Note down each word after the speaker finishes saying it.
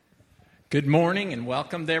Good morning and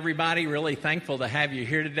welcome to everybody. Really thankful to have you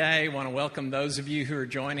here today. Want to welcome those of you who are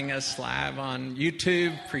joining us live on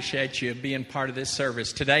YouTube. Appreciate you being part of this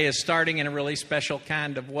service. Today is starting in a really special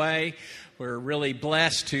kind of way. We're really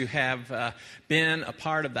blessed to have been a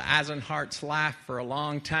part of the Eisenhardt's life for a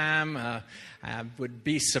long time. I would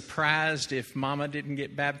be surprised if Mama didn't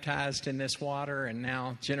get baptized in this water, and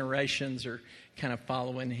now generations are kind of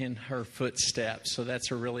following in her footsteps. So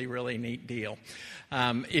that's a really, really neat deal.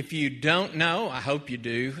 If you don't know, I hope you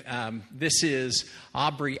do, this is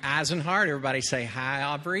Aubrey Eisenhardt. Everybody say hi,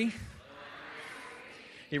 Aubrey.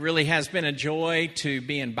 It really has been a joy to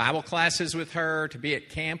be in Bible classes with her, to be at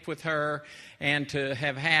camp with her, and to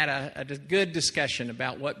have had a good discussion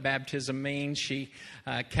about what baptism means. She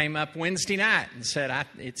came up Wednesday night and said,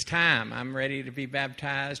 it's time. I'm ready to be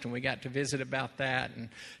baptized. And we got to visit about that and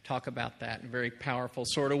talk about that in a very powerful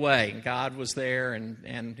sort of way. And God was there,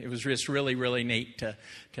 and it was just really, really neat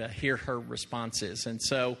to hear her responses. And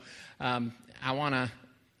so I want to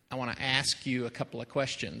ask you a couple of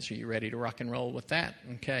questions. Are you ready to rock and roll with that?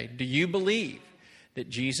 Okay. Do you believe that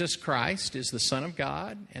Jesus Christ is the Son of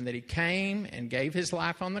God and that He came and gave His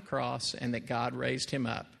life on the cross and that God raised Him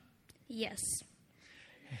up? Yes.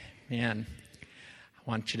 And I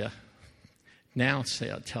want you to now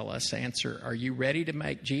tell us, answer, are you ready to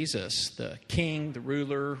make Jesus the King, the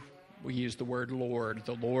ruler? We use the word Lord,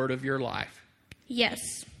 the Lord of your life. Yes.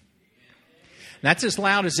 That's as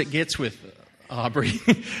loud as it gets with Aubrey.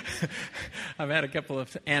 I've had a couple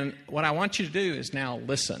of... And what I want you to do is now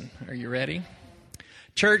listen. Are you ready?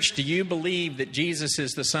 Church, do you believe that Jesus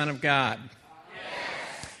is the Son of God?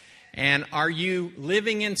 Yes. And are you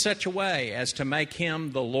living in such a way as to make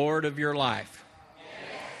Him the Lord of your life?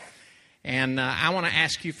 Yes. And I want to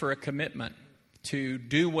ask you for a commitment to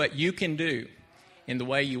do what you can do in the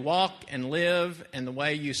way you walk and live and the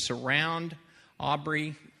way you surround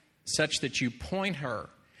Aubrey such that you point her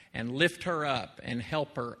and lift her up and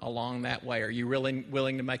help her along that way. Are you really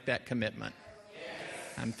willing to make that commitment? Yes.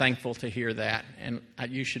 I'm thankful to hear that, and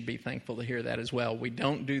you should be thankful to hear that as well. We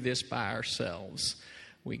don't do this by ourselves.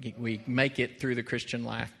 We make it through the Christian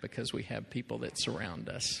life because we have people that surround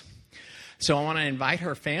us. So I want to invite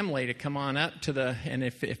her family to come on up to and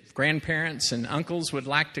if grandparents and uncles would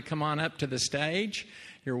like to come on up to the stage,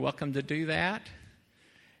 you're welcome to do that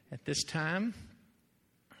at this time.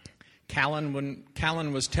 Callan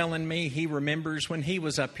was telling me he remembers when he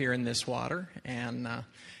was up here in this water, and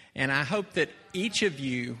I hope that each of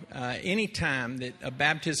you, anytime that a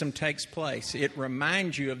baptism takes place, it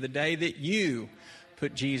reminds you of the day that you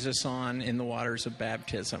put Jesus on in the waters of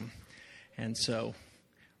baptism. And so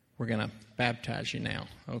we're going to baptize you now,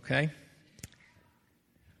 okay?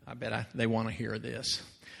 I bet they want to hear this.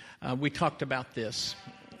 We talked about this.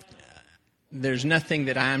 There's nothing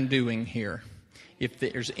that I'm doing here. If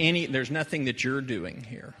there's nothing that you're doing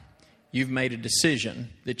here. You've made a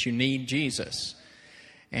decision that you need Jesus.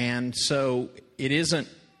 And so it isn't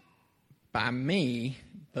by me,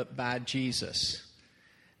 but by Jesus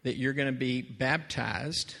that you're going to be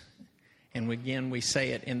baptized. And again, we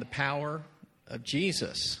say it in the power of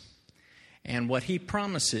Jesus. And what He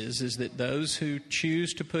promises is that those who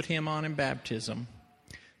choose to put Him on in baptism,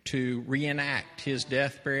 to reenact His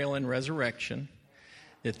death, burial, and resurrection,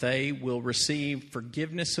 that they will receive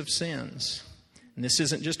forgiveness of sins. And this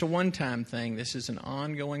isn't just a one-time thing. This is an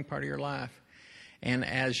ongoing part of your life. And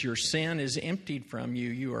as your sin is emptied from you,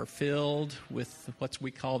 you are filled with what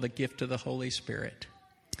we call the gift of the Holy Spirit.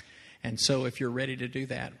 And so if you're ready to do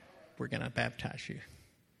that, we're going to baptize you.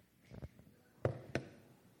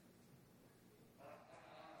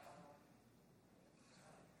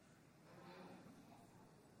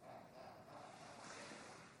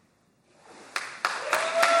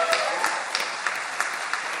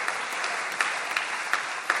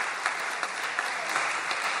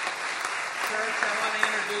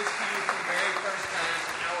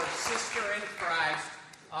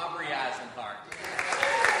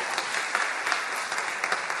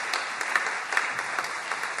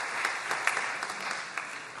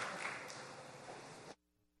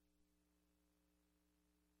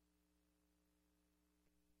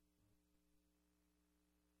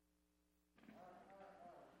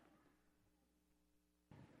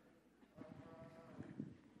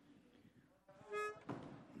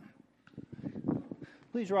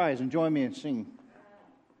 Please rise and join me in singing.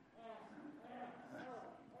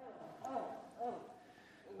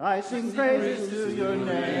 I sing praises to your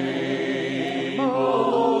name, O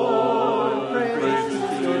Lord, praises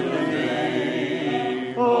to your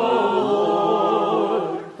name, O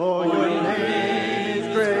Lord, for your name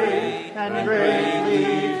is great and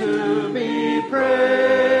greatly to be praised.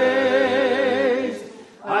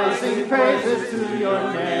 I I sing praises to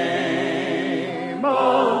your name, O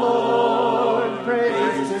Lord,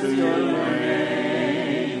 praises to your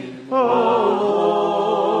name, O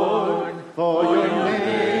Lord, for your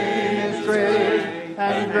name is great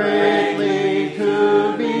and greatly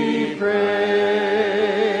to be praised.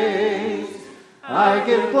 I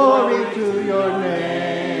give glory to your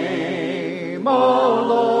name, O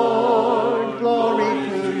Lord, glory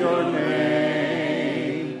to your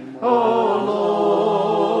name, O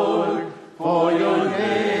Lord, for your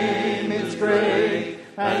name is great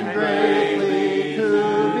and greatly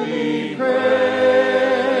to be praised.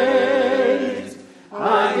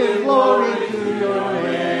 I give glory to your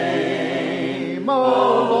name, O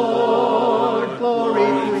Lord, glory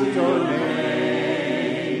to your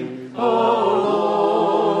name, O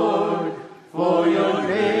Lord, for your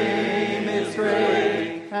name is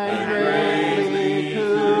great and greatly to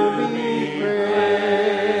be praised.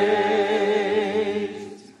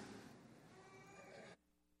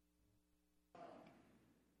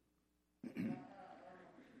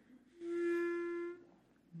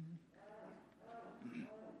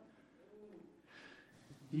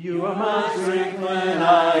 You are my strength when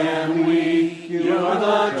I am weak. You are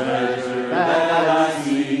the treasure that I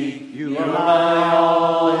seek. You are my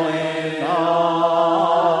all in all.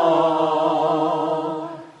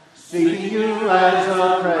 Seeking you as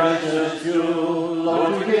a precious jewel,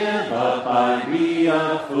 Lord, to give up I'd be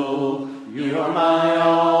a fool. You are my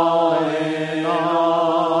all in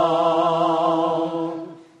all.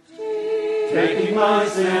 Taking my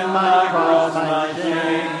sin, my cross, my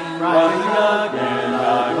shame, rising again,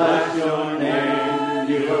 I bless your name.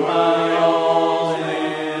 You are my all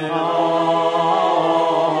in all.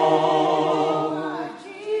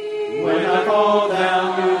 When I fall down,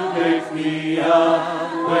 you pick me up.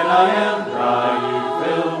 When I am dry, you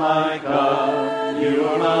fill my cup. You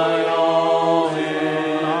are my all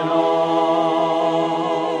in all.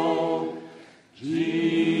 Jesus,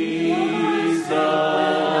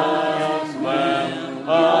 Lamb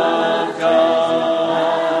of God,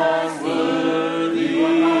 worthy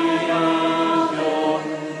is your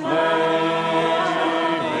name.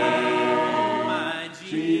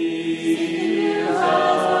 Jesus,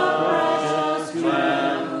 precious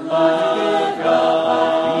Lamb of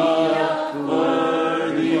God,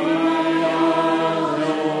 worthy is your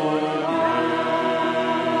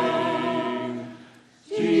name.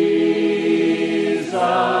 Jesus,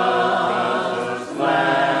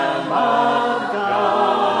 Lamb of God,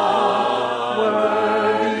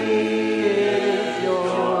 worthy is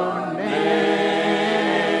your name.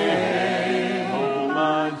 Oh,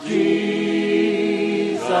 my Jesus,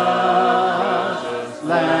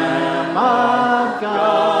 Lamb of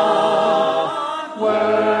God,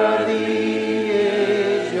 worthy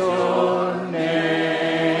is your name.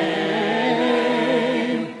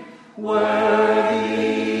 Worthy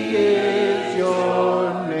is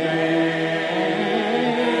your name.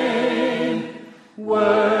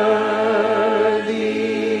 Worthy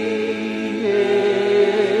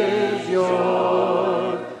is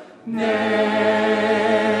your name.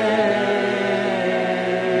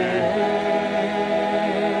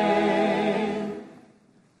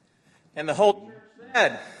 And the whole church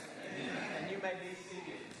said. And you may be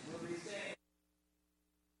seated. We'll be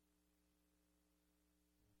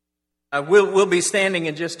standing. We'll be standing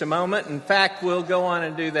in just a moment. In fact, we'll go on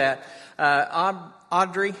and do that.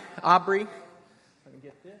 Aubrey, let me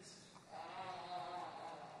get this.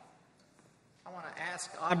 I want to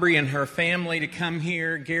ask Aubrey and her family to come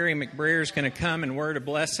here. Gary McBrayer is going to come and word a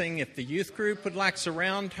blessing. If the youth group would like to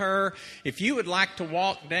surround her, if you would like to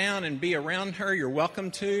walk down and be around her, you're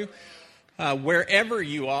welcome to. Wherever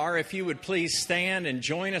you are, if you would please stand and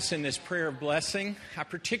join us in this prayer of blessing. I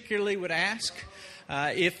particularly would ask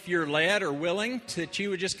if you're led or willing that you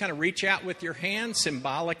would just kind of reach out with your hand,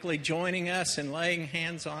 symbolically joining us and laying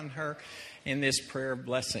hands on her in this prayer of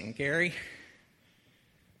blessing. Gary?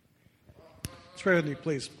 Let's pray with me,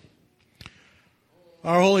 please.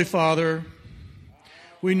 Our Holy Father,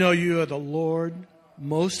 we know you are the Lord,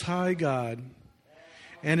 Most High God.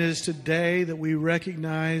 And it is today that we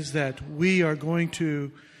recognize that we are going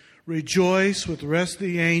to rejoice with the rest of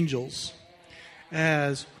the angels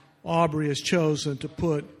as Aubrey has chosen to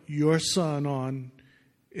put your son on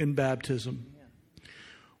in baptism.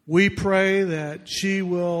 We pray that she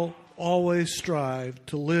will always strive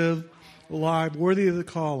to live a life worthy of the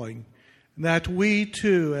calling, and that we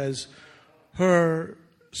too, as her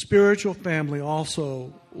spiritual family,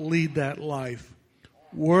 also lead that life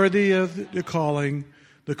worthy of the calling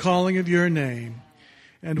of your name.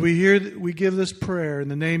 And we give this prayer in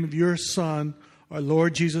the name of your Son, our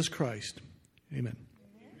Lord Jesus Christ. Amen.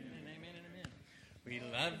 Amen, amen, amen. We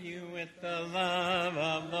love you with the love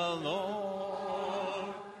of the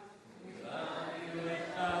Lord. We love you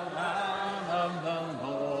with the love of the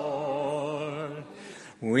Lord.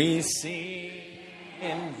 We see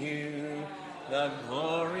in you the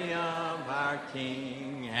glory of our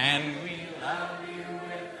King, and we love you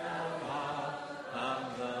with the love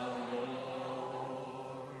of the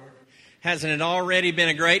Lord. Hasn't it already been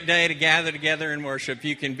a great day to gather together in worship?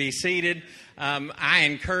 You can be seated. I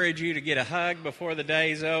encourage you to get a hug before the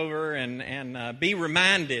day's over and be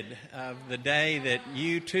reminded of the day that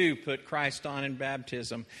you too put Christ on in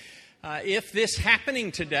baptism. If this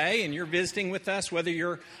happening today and you're visiting with us, whether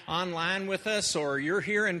you're online with us or you're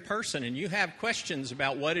here in person and you have questions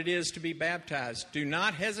about what it is to be baptized, do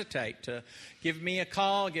not hesitate to give me a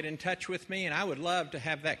call, get in touch with me, and I would love to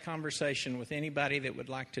have that conversation with anybody that would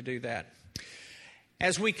like to do that.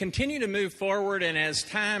 As we continue to move forward and as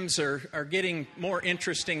times are getting more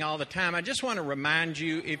interesting all the time, I just want to remind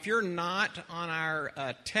you, if you're not on our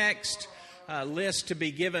text list to be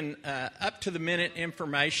given up-to-the-minute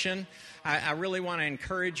information, I really want to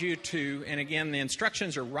encourage you to, and again, the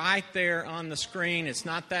instructions are right there on the screen. It's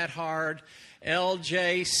not that hard.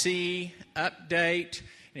 LJC update.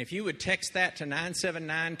 And if you would text that to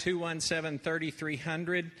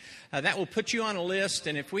 979-217-3300, that will put you on a list.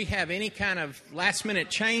 And if we have any kind of last-minute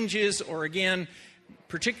changes or, again,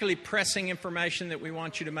 particularly pressing information that we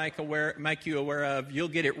want you to make you aware of, you'll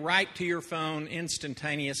get it right to your phone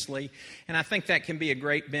instantaneously. And I think that can be a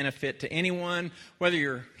great benefit to anyone, whether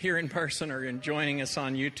you're here in person or joining us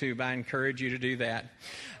on YouTube. I encourage you to do that.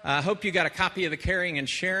 I hope you got a copy of the Caring and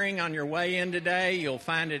Sharing on your way in today. You'll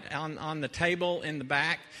find it on the table in the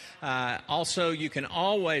back. Also, you can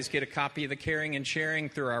always get a copy of the Caring and Sharing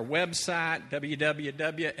through our website,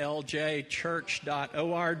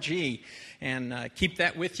 www.ljchurch.org. And keep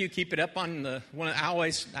that with you. Keep it up on the one.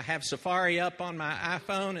 I have Safari up on my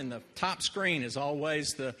iPhone, and the top screen is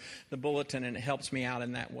always the bulletin, and it helps me out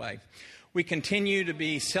in that way. We continue to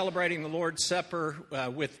be celebrating the Lord's Supper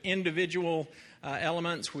with individual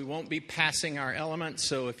elements. We won't be passing our elements,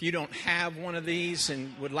 so if you don't have one of these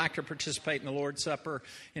and would like to participate in the Lord's Supper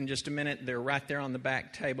in just a minute, they're right there on the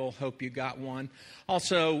back table. Hope you got one.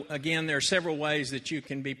 Also, again, there are several ways that you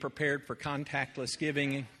can be prepared for contactless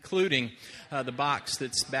giving, including the box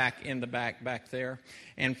that's back in the back there.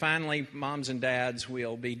 And finally, moms and dads,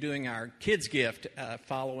 we'll be doing our kids' gift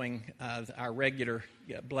following our regular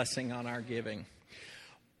blessing on our giving.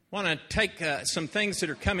 I want to take some things that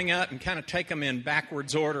are coming up and kind of take them in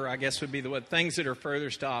backwards order, I guess would be the things that are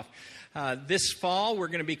furthest off. This fall, we're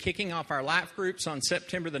going to be kicking off our life groups on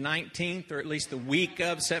September the 19th, or at least the week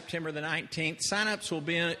of September the 19th. Sign-ups will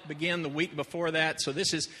begin the week before that, so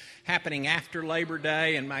this is happening after Labor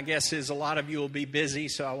Day, and my guess is a lot of you will be busy,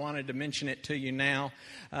 so I wanted to mention it to you now.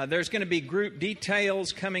 There's going to be group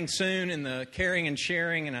details coming soon in the Caring and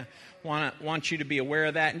Sharing, and I want you to be aware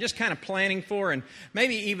of that and just kind of planning for and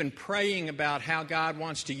maybe even praying about how God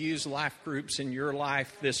wants to use life groups in your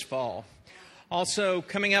life this fall. Also,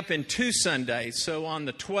 coming up in 2 Sundays. So on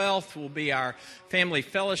the 12th will be our Family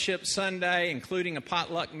Fellowship Sunday, including a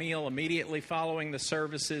potluck meal immediately following the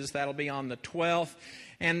services. That'll be on the 12th.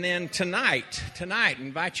 And then tonight,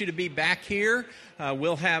 invite you to be back here.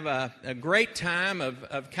 We'll have a great time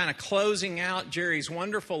of kind of closing out Jerry's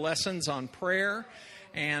wonderful lessons on prayer.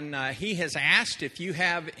 And he has asked if you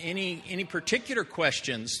have any particular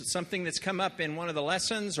questions, something that's come up in one of the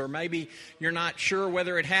lessons, or maybe you're not sure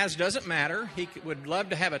whether it has, doesn't matter. He would love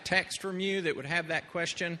to have a text from you that would have that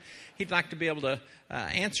question. He'd like to be able to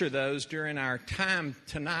answer those during our time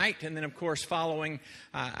tonight. And then, of course, following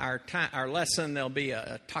our lesson, there'll be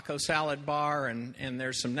a taco salad bar, and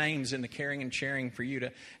there's some names in the Caring and Sharing for you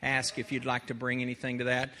to ask if you'd like to bring anything to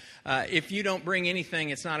that. If you don't bring anything,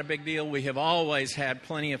 it's not a big deal. We have always had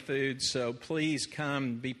plenty of food, so please come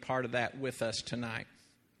and be part of that with us tonight.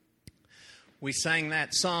 We sang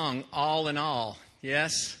that song, All in All,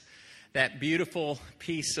 yes? That beautiful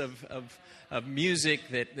piece of music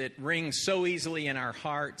that rings so easily in our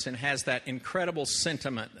hearts and has that incredible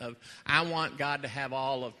sentiment of, I want God to have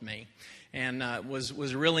all of me. And was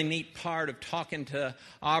a really neat part of talking to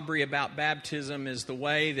Aubrey about baptism is the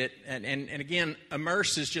way that, and again,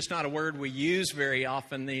 immerse is just not a word we use very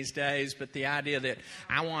often these days, but the idea that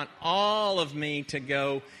I want all of me to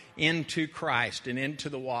go into Christ and into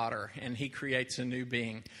the water, and He creates a new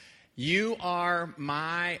being. You are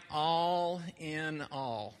my all in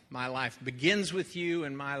all. My life begins with you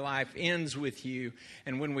and my life ends with you.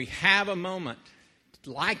 And when we have a moment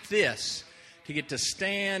like this to get to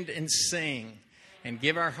stand and sing and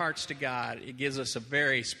give our hearts to God, it gives us a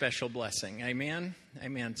very special blessing. Amen?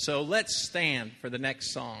 Amen. So let's stand for the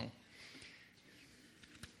next song.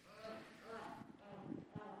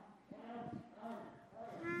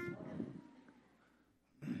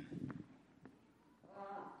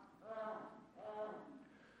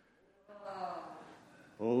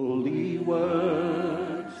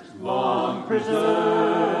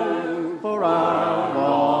 preserve for our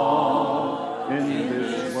walk in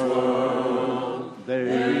this world. They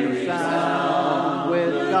resound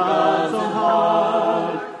with God's own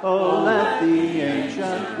heart. Oh, let the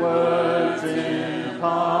ancient words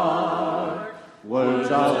impart.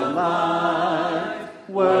 Words of life,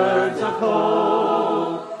 words of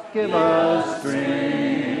hope. Give us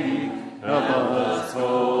strength, help us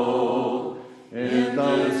hope. In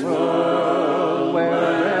this world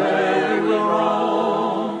where we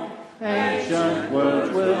roam, ancient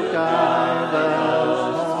words will guide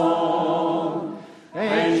us home.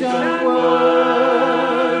 Ancient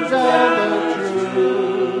words ever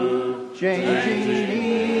true, changing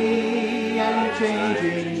me and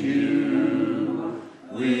changing you.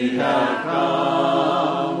 We have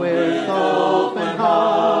come with open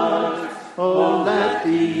hearts. Oh, let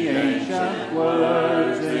the ancient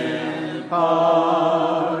words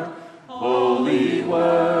impart. Holy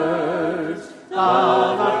words of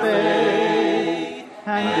our faith,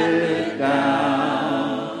 handed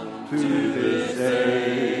down to this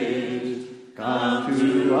age. Come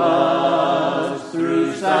to us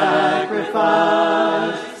through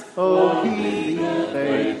sacrifice. Oh, heed the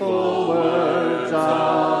faithful words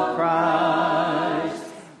of Christ.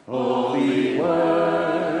 Holy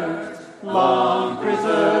words, long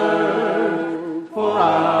preserved for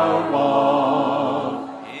our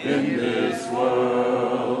walk in this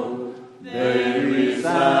world. They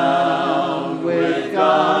resound with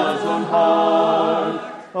God's own heart.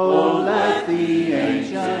 Oh, let the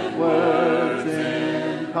ancient words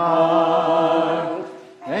impart.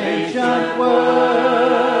 Ancient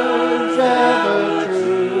words ever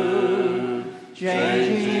true,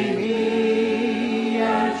 changing me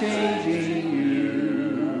and changing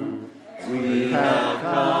you. We have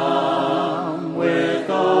come with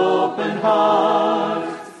open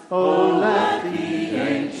hearts. Oh, let the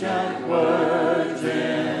ancient words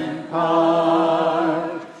impart.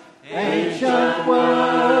 Ancient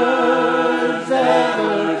words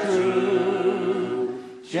ever true,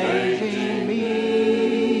 changing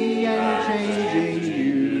me and changing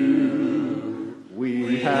you.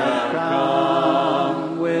 We have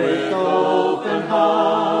come with open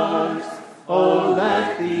hearts. Oh,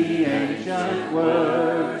 let the ancient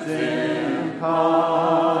words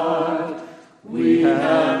impart. We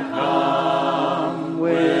have come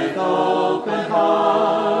with open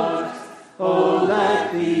hearts. Oh,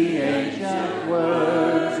 let the ancient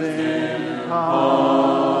words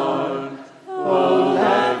impart. Oh,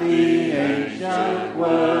 let the ancient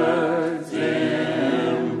words impart.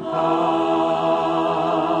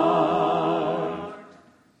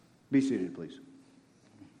 Be seated, please.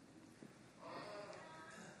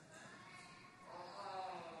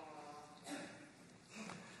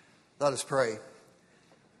 Let us pray.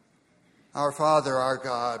 Our Father, our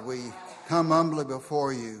God, we come humbly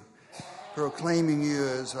before you, proclaiming you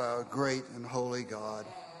as a great and holy God,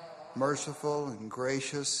 merciful and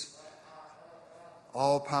gracious,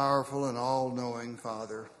 all-powerful and all-knowing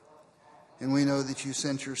Father. And we know that you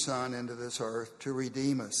sent your Son into this earth to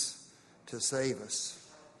redeem us, to save us,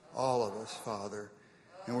 all of us, Father.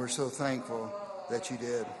 And we're so thankful that you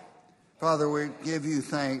did. Father, we give you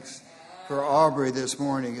thanks for Aubrey this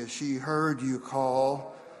morning as she heard you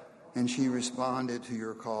call and she responded to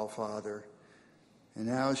your call, Father. And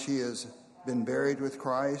now she has been buried with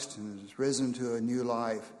Christ and has risen to a new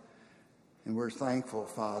life. And we're thankful,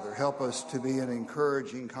 Father. Help us to be an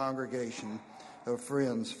encouraging congregation of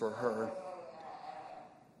friends for her.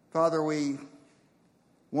 Father, we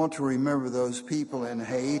want to remember those people in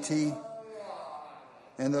Haiti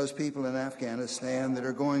and those people in Afghanistan that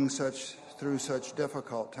are going through such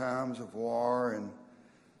difficult times of war and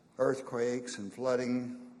earthquakes and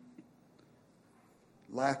flooding,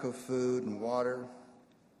 lack of food and water.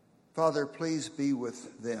 Father, please be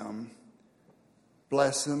with them.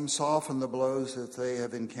 Bless them, soften the blows that they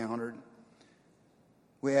have encountered.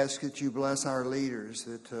 We ask that you bless our leaders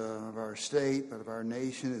of our state, but of our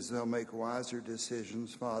nation, as they'll make wiser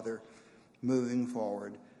decisions, Father, moving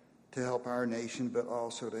forward to help our nation, but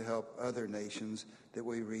also to help other nations that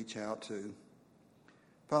we reach out to.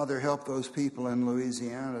 Father, help those people in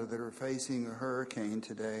Louisiana that are facing a hurricane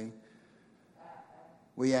today.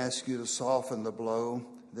 We ask you to soften the blow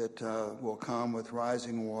that will come with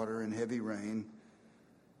rising water and heavy rain.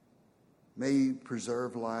 May you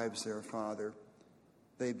preserve lives there, Father.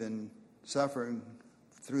 They've been suffering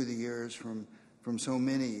through the years from so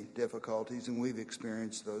many difficulties, and we've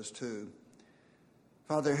experienced those too.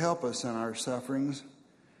 Father, help us in our sufferings,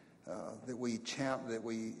 that we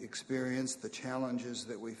experience, the challenges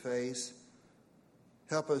that we face.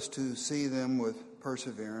 Help us to see them with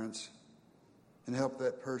perseverance. and help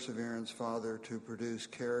that perseverance, Father, to produce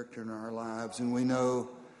character in our lives. And we know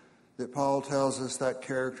that Paul tells us that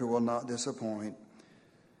character will not disappoint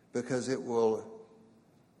because it will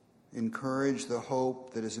encourage the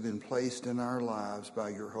hope that has been placed in our lives by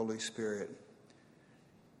your Holy Spirit.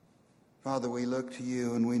 Father, we look to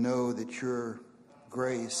you and we know that your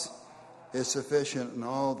grace is sufficient in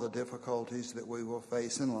all the difficulties that we will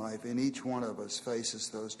face in life, and each one of us faces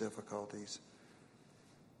those difficulties.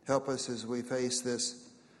 Help us as we face this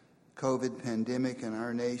COVID pandemic in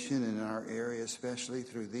our nation and in our area, especially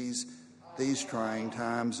through these trying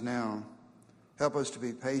times now. Help us to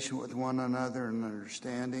be patient with one another and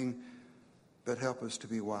understanding, but help us to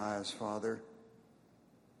be wise, Father.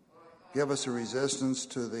 Give us a resistance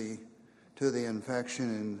to the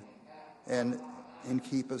infection and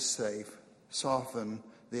keep us safe. Soften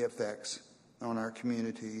the effects on our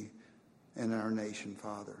community and our nation,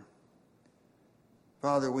 Father.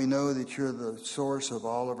 Father, we know that you're the source of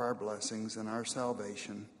all of our blessings and our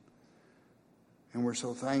salvation. And we're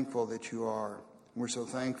so thankful that you are. We're so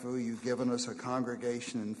thankful you've given us a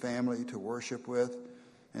congregation and family to worship with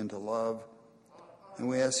and to love. And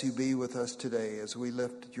we ask you be with us today as we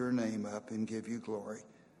lift your name up and give you glory,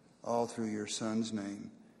 all through your Son's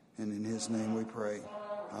name. And in his name we pray.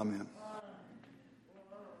 Amen.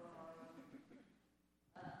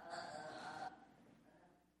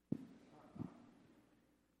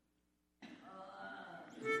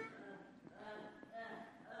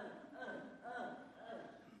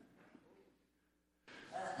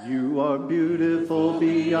 You are beautiful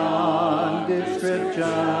beyond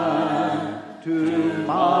description, too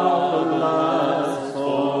marvelous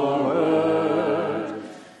for words,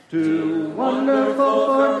 too wonderful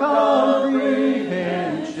for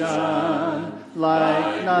comprehension,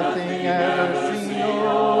 like nothing ever seen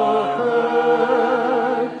or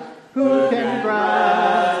heard. Who can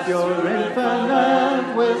grasp your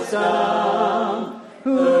infinite wisdom?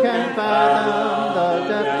 Who can fathom the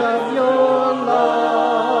depth of your love?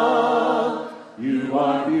 You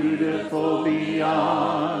are beautiful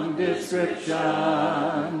beyond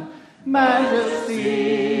description,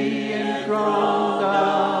 majesty enthroned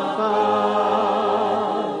above.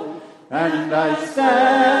 And I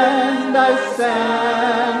stand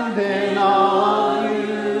in awe of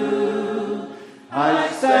you. I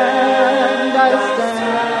stand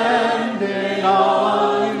in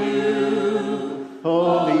awe of you.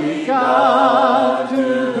 Holy God,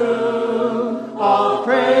 to whom all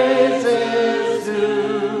praise is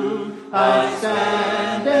due, I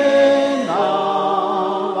stand in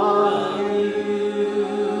awe of you.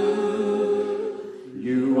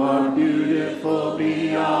 You are beautiful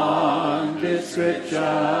beyond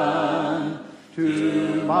description,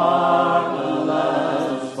 too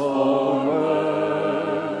marvelous for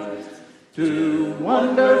words, too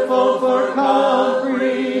wonderful for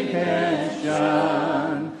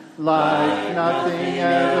comprehension, like nothing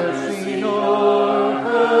ever seen or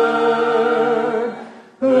heard.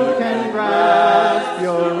 Who can grasp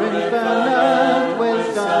your infinite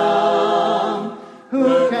wisdom?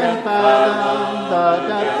 Who can fathom the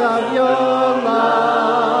depth of your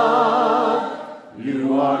love?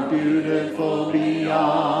 You are beautiful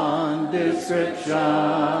beyond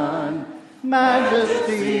description,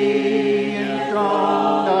 majesty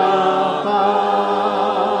enthroned above.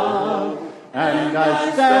 And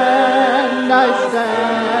I stand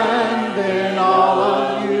in awe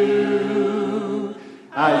of you.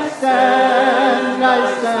 I stand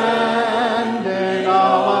in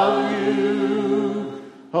awe of you.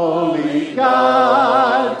 Holy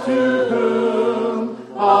God, to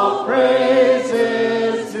whom all praise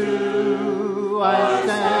is due, I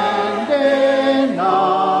stand in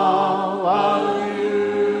awe of you.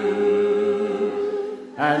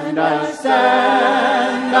 And I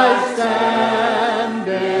stand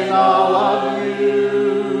in awe of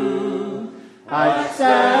you. I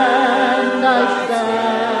stand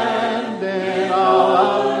in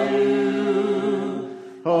awe of you.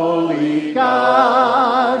 Holy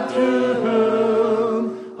God, to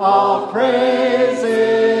whom all praise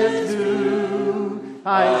is due,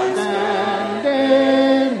 I stand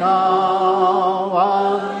in awe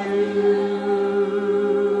of you.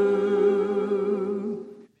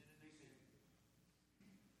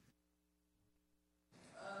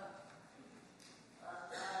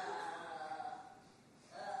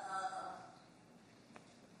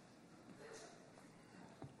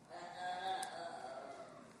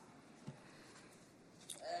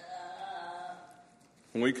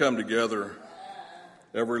 When we come together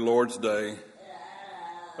every Lord's Day,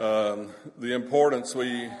 the importance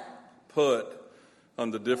we put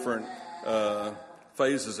on the different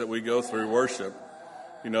phases that we go through worship.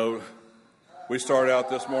 You know, We started out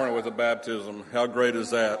this morning with a baptism. How great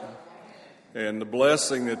is that? And the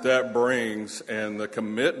blessing that brings and the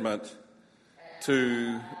commitment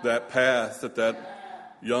to that path that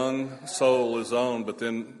young soul is on, but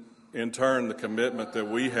then in turn the commitment that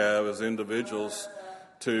we have as individuals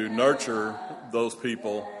to nurture those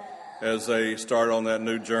people as they start on that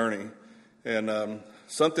new journey. And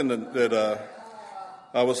something that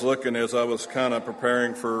I was looking as I was kind of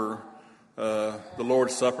preparing for the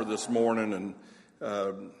Lord's Supper this morning, and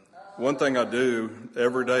one thing I do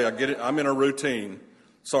every day, I'm in a routine.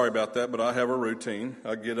 Sorry about that, but I have a routine.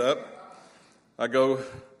 I get up, I go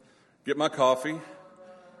get my coffee,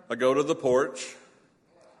 I go to the porch,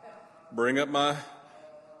 bring up my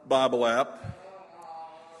Bible app,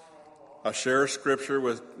 I share a scripture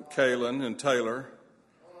with Kaylin and Taylor,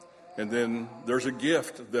 and then there's a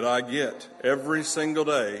gift that I get every single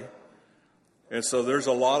day. And so there's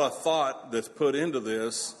a lot of thought that's put into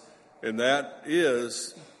this, and that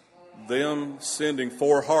is them sending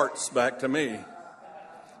 4 hearts back to me.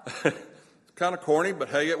 It's kind of corny, but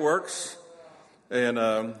hey, it works. And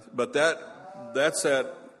but that's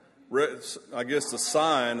that. I guess the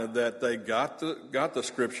sign that they got the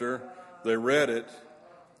scripture, they read it,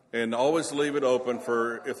 and always leave it open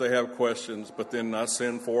for if they have questions. But then I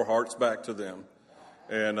send 4 hearts back to them,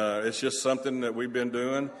 and it's just something that we've been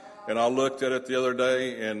doing. And I looked at it the other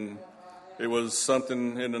day, and it was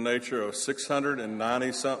something in the nature of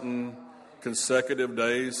 690-something consecutive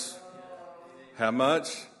days. How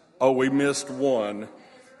much? Oh, we missed one.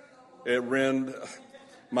 It ran,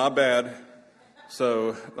 my bad.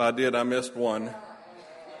 So I missed one.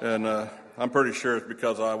 And I'm pretty sure it's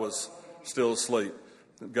because I was still asleep.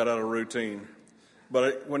 Got out of routine.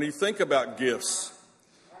 But when you think about gifts,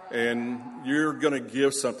 and you're going to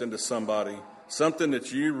give something to somebody, something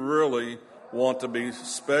that you really want to be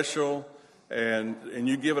special, and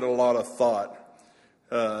you give it a lot of thought.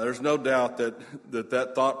 There's no doubt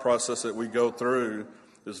that thought process that we go through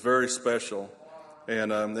is very special.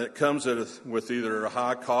 And it comes with either a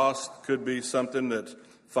high cost, could be something that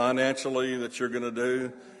financially that you're going to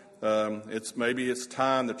do. It's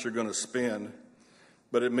time that you're going to spend.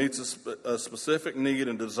 But it meets a specific need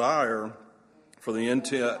and desire for the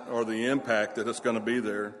intent or the impact that it's going to be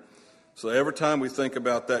there. So every time we think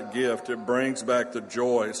about that gift, it brings back the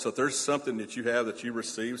joy. So if there's something that you have that you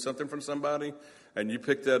receive something from somebody and you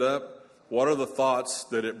pick that up, what are the thoughts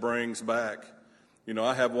that it brings back? You know,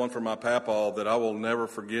 I have one from my papaw that I will never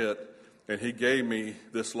forget, and he gave me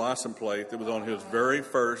this license plate that was on his very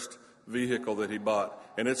first vehicle that he bought,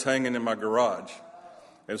 and it's hanging in my garage.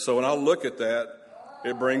 And so when I look at that,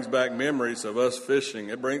 it brings back memories of us fishing.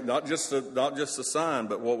 It brings not just the sign,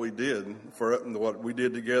 but what we did what we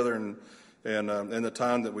did together, and the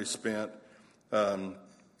time that we spent.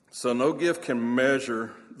 So no gift can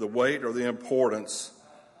measure the weight or the importance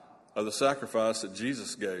of the sacrifice that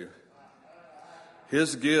Jesus gave.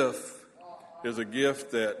 His gift is a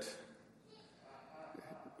gift that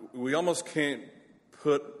we almost can't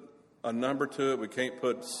put a number to it. We can't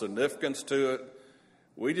put significance to it.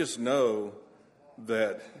 We just know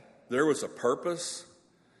that there was a purpose,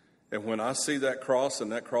 and when I see that cross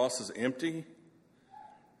and that cross is empty,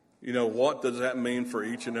 you know, what does that mean for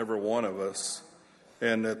each and every one of us?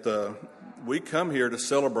 And that we come here to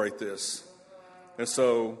celebrate this. And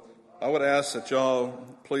so I would ask that y'all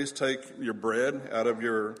please take your bread out of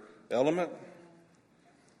your element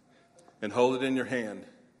and hold it in your hand.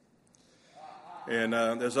 And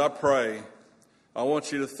as I pray, I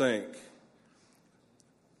want you to think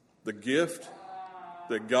the gift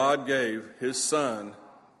that God gave His Son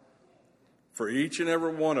for each and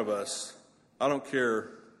every one of us. I don't care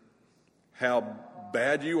how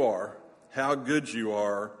bad you are, how good you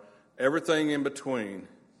are, everything in between.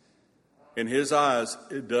 In His eyes,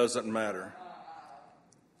 it doesn't matter.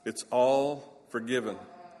 It's all forgiven.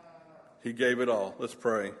 He gave it all. Let's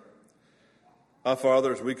pray. Our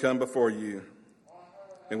Father, as we come before you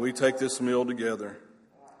and we take this meal together,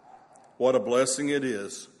 what a blessing it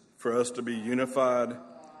is for us to be unified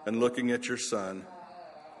and looking at your Son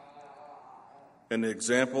and the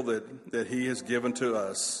example that He has given to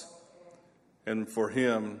us, and for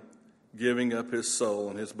Him giving up His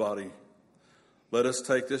soul and His body. Let us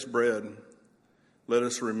take this bread. Let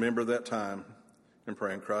us remember that time and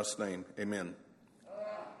pray in Christ's name. Amen.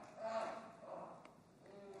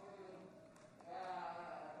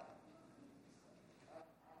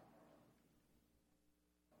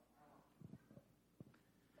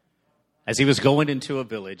 As he was going into a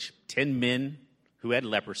village, 10 men who had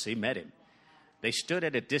leprosy met him. They stood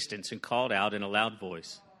at a distance and called out in a loud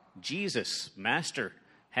voice, "Jesus, Master,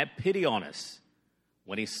 have pity on us."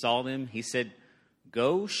 When he saw them, he said,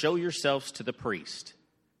 Go, show yourselves to the priest.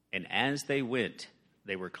 And as they went,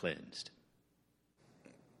 they were cleansed.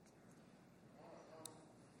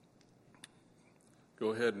 Go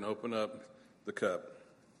ahead and open up the cup.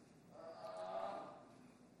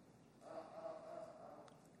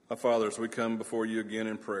 Our Father, as we come before you again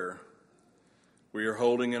in prayer, we are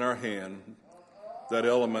holding in our hand that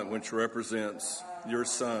element which represents your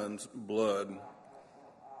Son's blood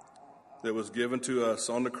that was given to us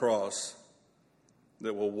on the cross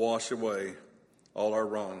that will wash away all our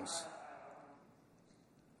wrongs.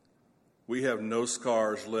 We have no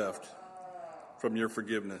scars left from your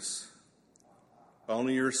forgiveness.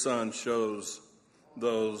 Only your Son shows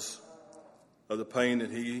those of the pain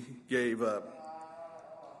that he gave up,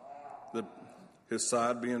 his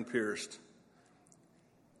side being pierced,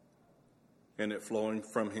 and it flowing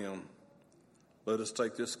from him. Let us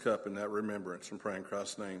take this cup in that remembrance and pray in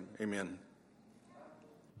Christ's name. Amen.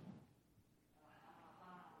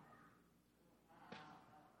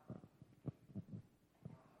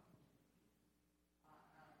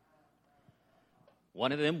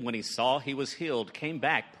 One of them, when he saw he was healed, came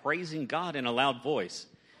back, praising God in a loud voice.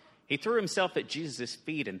 He threw himself at Jesus'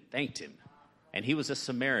 feet and thanked him, and he was a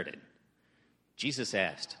Samaritan. Jesus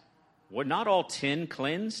asked, "Were not all 10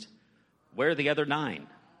 cleansed? Where are the other 9?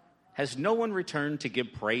 Has no one returned to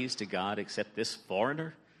give praise to God except this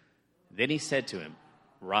foreigner?" Then he said to him,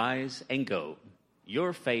 "Rise and go.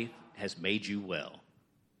 Your faith has made you well."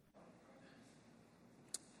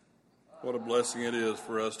 What a blessing it is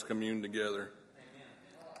for us to commune together.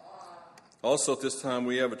 Also, at this time,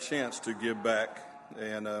 we have a chance to give back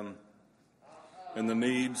and the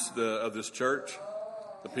needs of this church,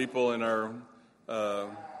 the people in our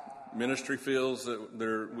ministry fields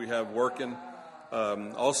that we have working,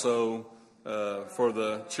 also for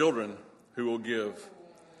the children who will give.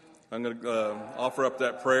 I'm going to offer up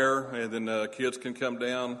that prayer, and then kids can come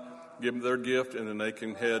down, give them their gift, and then they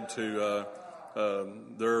can head to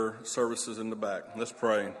their services in the back. Let's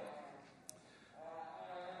pray.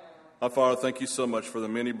 Our Father, thank you so much for the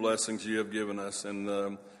many blessings you have given us, and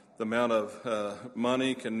the amount of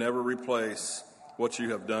money can never replace what you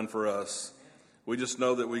have done for us. We just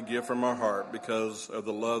know that we give from our heart because of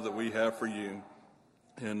the love that we have for you,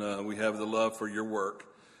 and we have the love for your work.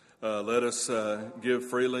 Let us give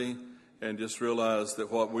freely and just realize that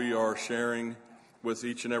what we are sharing with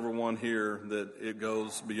each and every one here, that it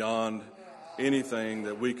goes beyond anything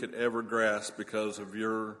that we could ever grasp because of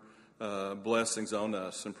your blessings on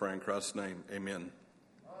us. And pray in Christ's name, amen.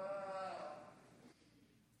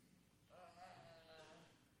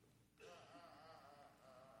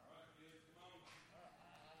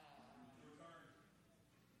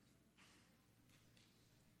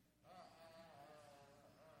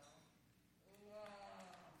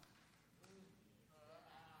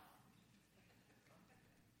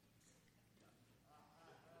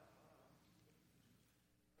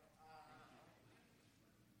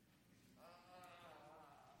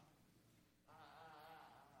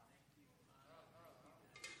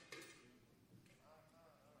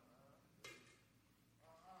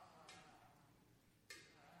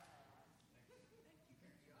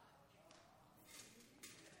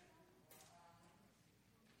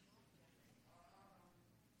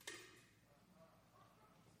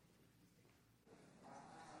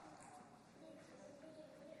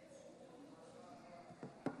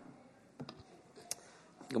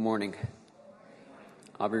 Good morning.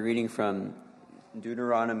 I'll be reading from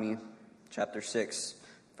Deuteronomy chapter 6,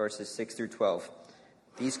 verses 6 through 12.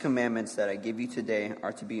 These commandments that I give you today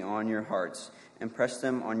are to be on your hearts. Impress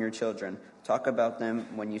them on your children. Talk about them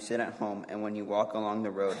when you sit at home and when you walk along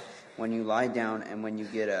the road, when you lie down and when you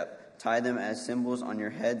get up. Tie them as symbols on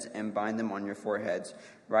your heads and bind them on your foreheads.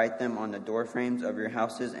 Write them on the doorframes of your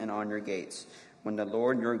houses and on your gates. When the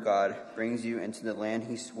Lord your God brings you into the land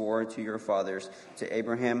he swore to your fathers, to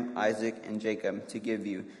Abraham, Isaac, and Jacob, to give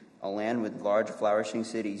you, a land with large flourishing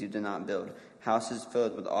cities you did not build, houses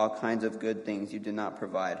filled with all kinds of good things you did not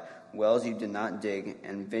provide, wells you did not dig,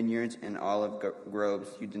 and vineyards and olive groves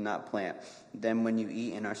you did not plant. Then when you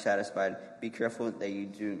eat and are satisfied, be careful that you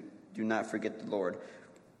do not forget the Lord,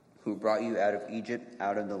 who brought you out of Egypt,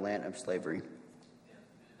 out of the land of slavery.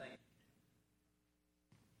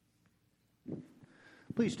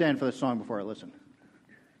 Please stand for the song before I listen.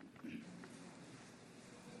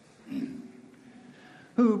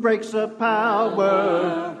 Who breaks the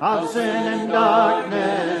power of sin and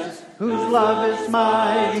darkness, whose love is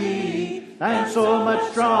mighty and so much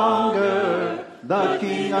stronger, the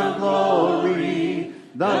King of glory,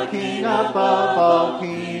 the King above all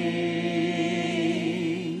kings,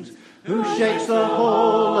 who shakes the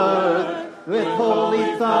whole earth with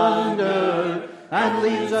holy thunder, and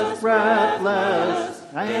leaves us breathless,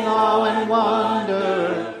 in awe and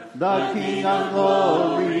wonder. The King of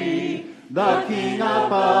glory, the King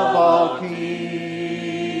above all kings.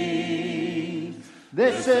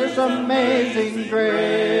 This is amazing grace.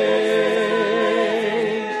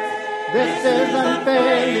 This is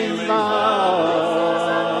unfailing love,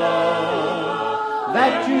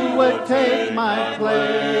 that you would take my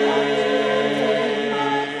place,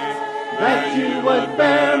 that you would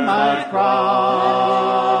bear my cross.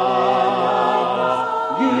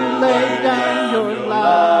 You laid down your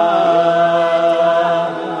life,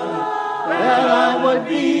 that I would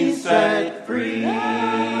be set free.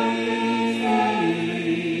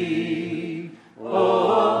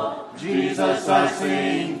 Oh, Jesus, I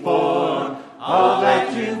sing for all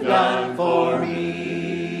that you've done for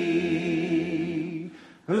me,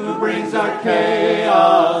 who brings our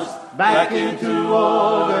chaos back into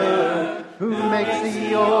order, who makes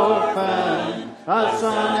the orphan a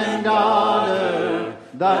son and daughter,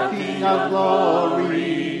 the King of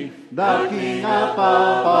glory, the King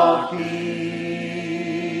above all kings,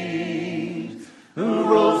 who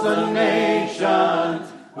rules the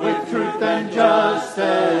nations with truth and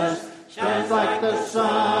justice, shines like the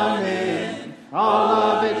sun in all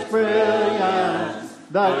of its brilliance,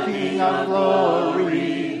 the King of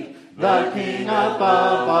glory, the King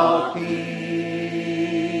above all kings.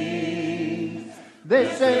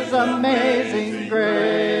 This is amazing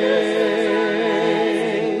grace.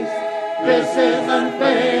 This is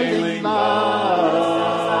unfailing love,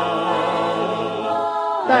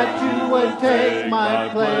 that you would take my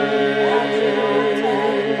place,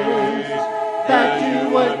 that you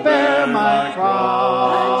would bear my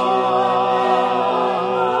cross.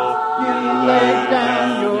 You laid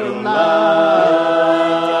down your life,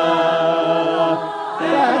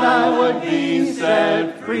 that I would be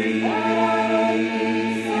set free.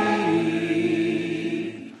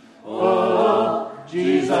 Oh,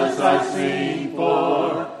 Jesus, I sing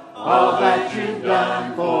for all that you've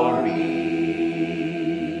done for me.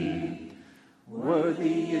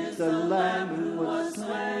 Worthy is the Lamb who was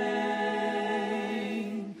slain.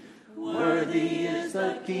 Worthy is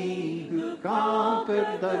the King who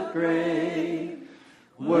conquered the grave.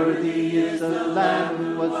 Worthy is the Lamb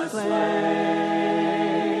who was slain.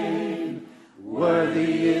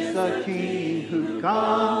 Worthy is the King who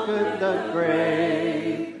conquered the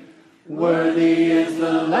grave. Worthy is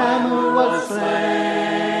the Lamb who was slain.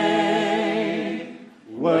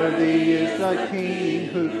 Worthy is the King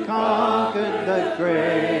who conquered the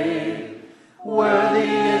grave. Worthy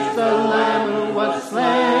is the Lamb who was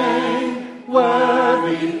slain.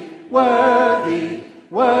 Worthy, worthy,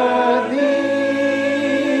 worthy.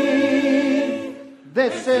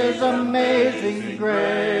 This is amazing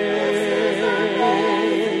grace.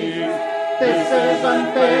 This is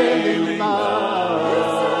unfailing love,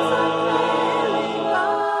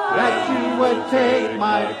 that you would take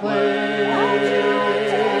my place,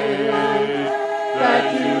 that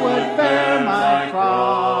you would bear my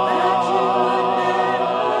cross.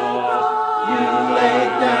 You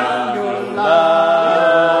laid down your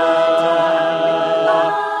life,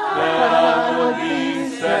 that I would be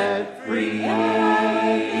set free.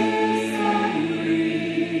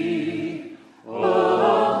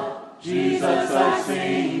 Oh, Jesus, I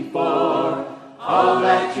sing for all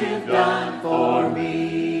that you've done for me.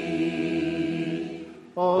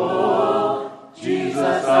 Oh,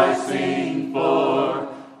 Jesus, I sing for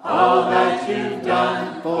all that you've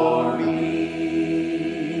done for me.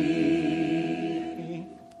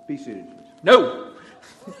 Be seated. No.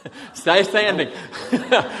 Stay standing.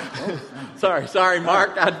 Sorry,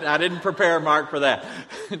 Mark. I didn't prepare Mark for that.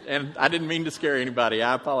 And I didn't mean to scare anybody.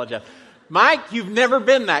 I apologize. Mike, you've never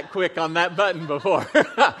been that quick on that button before.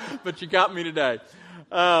 But you got me today.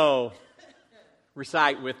 Oh,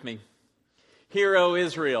 recite with me. Hear, O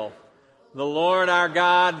Israel, the Lord our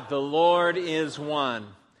God, the Lord is one.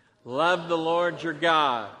 Love the Lord your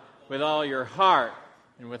God with all your heart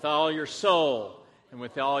and with all your soul and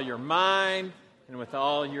with all your mind and with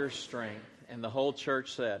all your strength. And the whole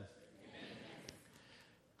church said.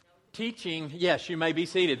 Teaching, yes, you may be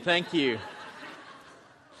seated. Thank you.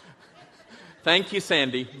 Thank you,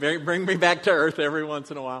 Sandy. Bring me back to earth every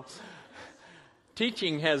once in a while.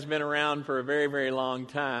 Teaching has been around for a very, very long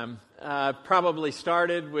time. Probably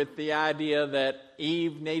started with the idea that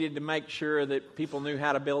Eve needed to make sure that people knew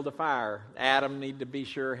how to build a fire. Adam needed to be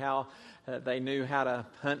sure how they knew how to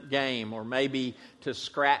hunt game, or maybe to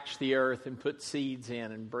scratch the earth and put seeds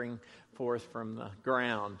in and bring forth from the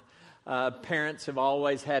ground. Parents have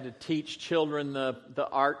always had to teach children the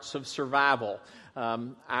arts of survival.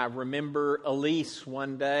 I remember Elise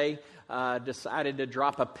one day decided to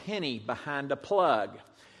drop a penny behind a plug.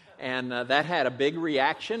 And that had a big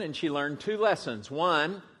reaction, and she learned 2 lessons.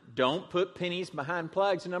 1, don't put pennies behind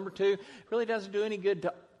plugs. And number 2, it really doesn't do any good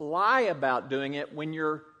to lie about doing it when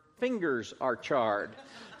your fingers are charred.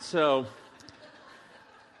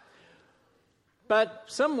 But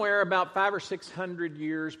somewhere about 500 or 600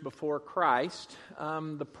 years before Christ,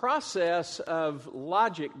 the process of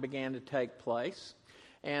logic began to take place.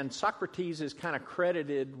 And Socrates is kind of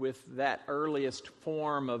credited with that earliest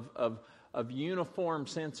form of uniform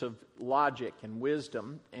sense of logic and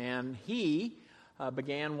wisdom. And he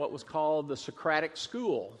began what was called the Socratic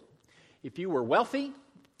school. If you were wealthy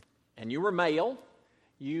and you were male,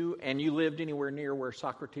 you lived anywhere near where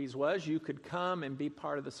Socrates was, you could come and be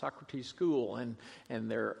part of the Socrates school.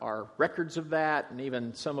 And there are records of that, and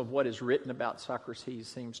even some of what is written about Socrates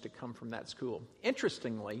seems to come from that school.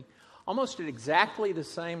 Interestingly, almost at exactly the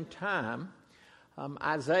same time,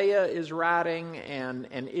 Isaiah is writing,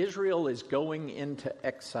 and Israel is going into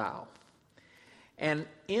exile. And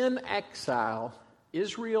in exile,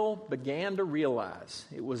 Israel began to realize,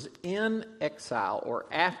 it was in exile or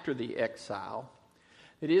after the exile,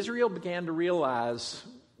 that Israel began to realize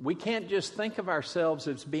we can't just think of ourselves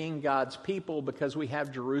as being God's people because we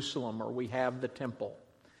have Jerusalem or we have the temple.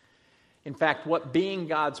 In fact, what being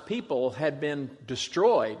God's people had been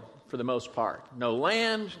destroyed for the most part. No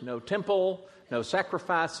land, no temple, no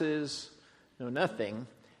sacrifices, no nothing,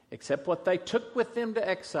 except what they took with them to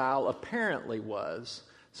exile apparently was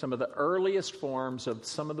some of the earliest forms of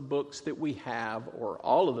some of the books that we have, or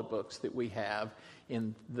all of the books that we have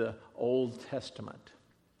in the Old Testament.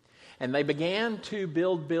 And they began to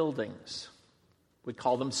build buildings. We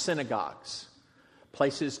call them synagogues,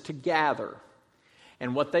 places to gather.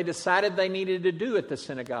 And what they decided they needed to do at the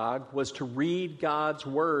synagogue was to read God's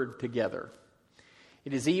Word together.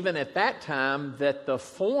 It is even at that time that the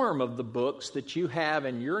form of the books that you have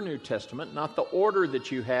in your New Testament, not the order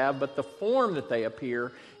that you have, but the form that they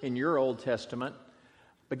appear in your Old Testament,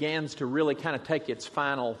 begins to really kind of take its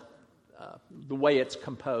final, the way it's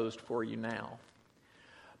composed for you now.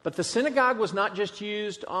 But the synagogue was not just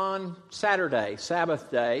used on Saturday, Sabbath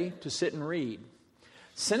day, to sit and read.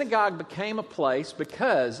 Synagogue became a place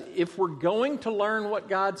because if we're going to learn what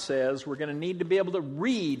God says, we're going to need to be able to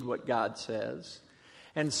read what God says.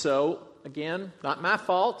 And so, again, not my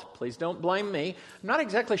fault. Please don't blame me. I'm not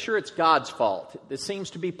exactly sure it's God's fault. This seems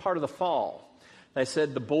to be part of the fall. They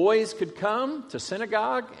said the boys could come to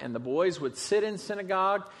synagogue, and the boys would sit in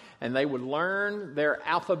synagogue, and they would learn their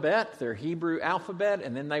alphabet, their Hebrew alphabet,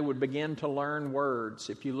 and then they would begin to learn words.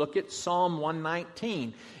 If you look at Psalm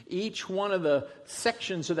 119, each one of the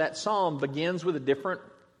sections of that psalm begins with a different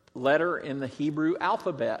letter in the Hebrew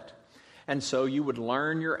alphabet. And so you would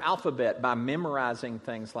learn your alphabet by memorizing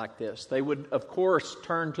things like this. They would, of course,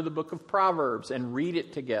 turn to the book of Proverbs and read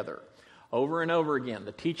it together over and over again.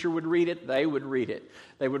 The teacher would read it, they would read it.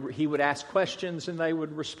 He would ask questions and they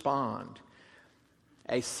would respond.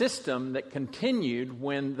 A system that continued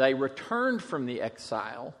when they returned from the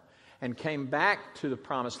exile and came back to the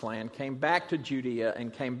Promised Land, came back to Judea,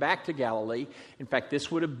 and came back to Galilee. In fact, this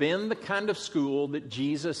would have been the kind of school that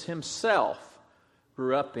Jesus himself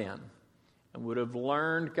grew up in and would have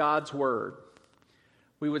learned God's Word.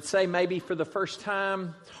 We would say maybe for the first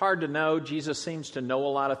time, it's hard to know. Jesus seems to know a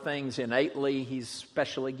lot of things innately. He's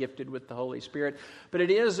specially gifted with the Holy Spirit. But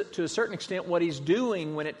it is, to a certain extent, what he's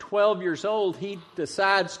doing when at 12 years old, he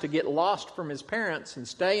decides to get lost from his parents and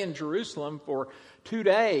stay in Jerusalem for 2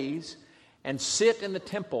 days and sit in the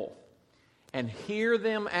temple and hear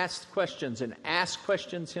them ask questions and ask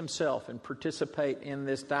questions himself and participate in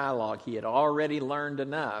this dialogue. He had already learned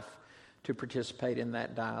enough to participate in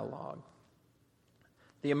that dialogue.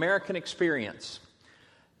 The American experience.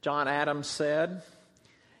 John Adams said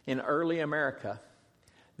in early America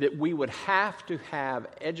that we would have to have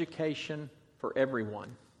education for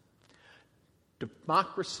everyone.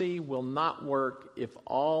 Democracy will not work if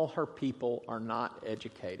all her people are not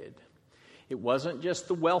educated. It wasn't just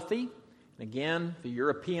the wealthy. Again, the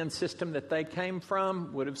European system that they came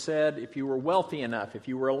from would have said if you were wealthy enough, if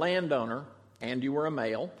you were a landowner and you were a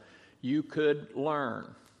male, you could learn.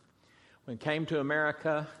 When it came to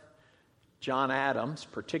America, John Adams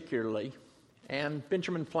particularly, and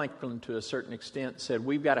Benjamin Franklin to a certain extent, said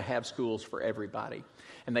we've got to have schools for everybody.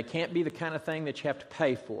 And they can't be the kind of thing that you have to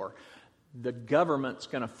pay for. The government's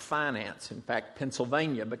going to finance. In fact,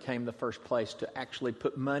 Pennsylvania became the first place to actually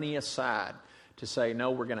put money aside to say,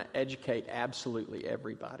 no, we're going to educate absolutely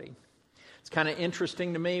everybody. It's kind of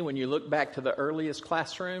interesting to me when you look back to the earliest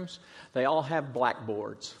classrooms, they all have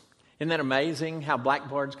blackboards. Isn't that amazing how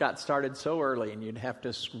blackboards got started so early, and you'd have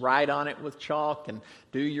to write on it with chalk and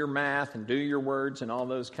do your math and do your words and all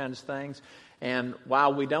those kinds of things. And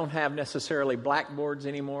while we don't have necessarily blackboards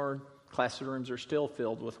anymore, classrooms are still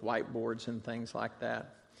filled with whiteboards and things like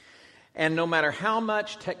that. And no matter how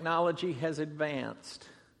much technology has advanced,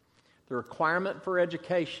 the requirement for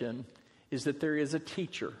education is that there is a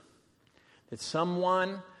teacher, that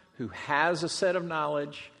someone who has a set of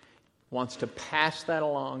knowledge wants to pass that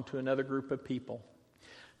along to another group of people.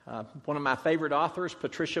 One of my favorite authors,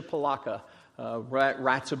 Patricia Polacca,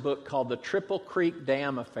 writes a book called The Triple Creek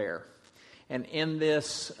Dam Affair. And in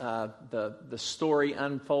this, the story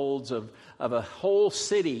unfolds of a whole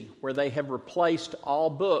city where they have replaced all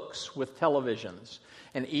books with televisions.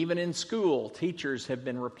 And even in school, teachers have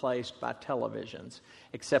been replaced by televisions.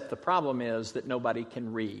 Except the problem is that nobody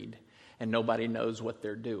can read and nobody knows what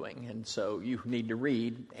they're doing. And so you need to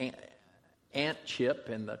read Ant Chip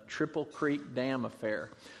and the Triple Creek Dam Affair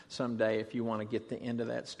someday if you want to get the end of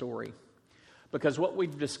that story. Because what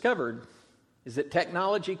we've discovered is that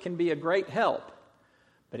technology can be a great help,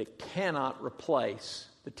 but it cannot replace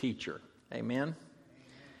the teacher. Amen?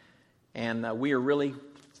 And we are really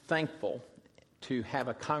thankful to have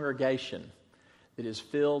a congregation that is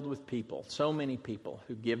filled with people, so many people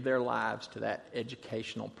who give their lives to that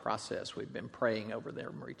educational process. We've been praying over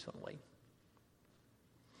them recently.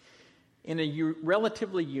 In a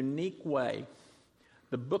relatively unique way,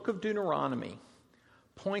 the book of Deuteronomy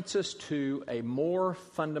points us to a more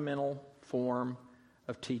fundamental form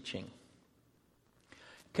of teaching.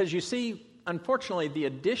 Because you see, unfortunately, the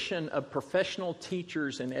addition of professional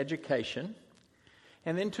teachers in education,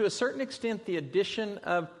 and then to a certain extent the addition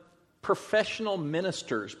of professional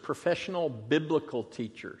ministers, professional biblical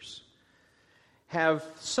teachers, have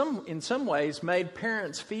in some ways made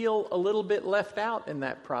parents feel a little bit left out in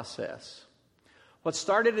that process. What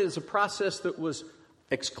started as a process that was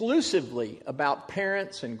exclusively about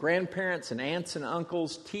parents and grandparents and aunts and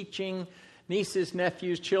uncles teaching nieces,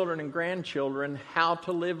 nephews, children, and grandchildren how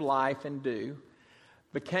to live life and do,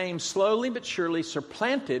 became slowly but surely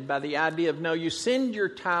supplanted by the idea of, no, you send your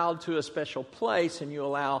child to a special place and you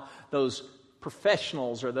allow those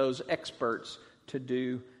professionals or those experts to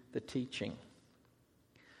do the teaching.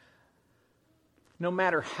 No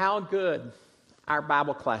matter how good our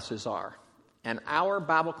Bible classes are, and our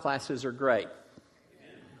Bible classes are great.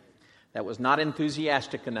 That was not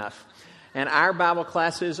enthusiastic enough. And our Bible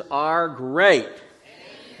classes are great.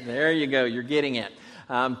 There you go, you're getting it.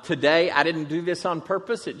 Today, I didn't do this on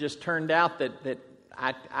purpose. It just turned out that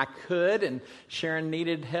I could, and Sharon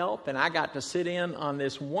needed help, and I got to sit in on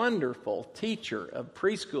this wonderful teacher of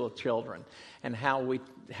preschool children and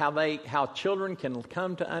how children can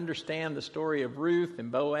come to understand the story of Ruth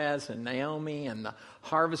and Boaz and Naomi and the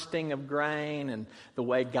harvesting of grain and the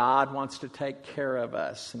way God wants to take care of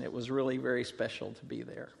us. And it was really very special to be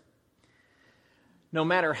there. No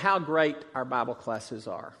matter how great our Bible classes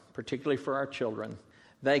are, particularly for our children,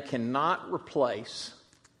 they cannot replace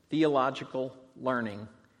theological learning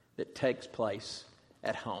that takes place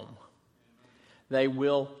at home. They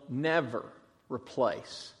will never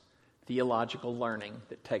replace theological learning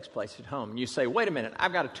that takes place at home. And you say, wait a minute,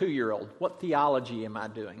 I've got a 2-year-old. What theology am I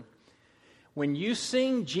doing? When you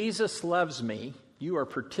sing Jesus Loves Me, you are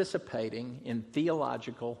participating in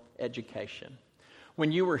theological education.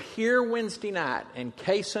 When you were here Wednesday night and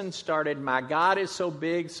Kason started, My God is so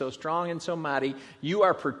big, so strong, and so mighty, you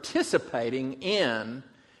are participating in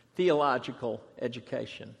theological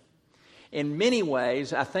education. In many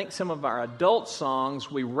ways, I think some of our adult songs,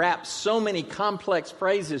 we wrap so many complex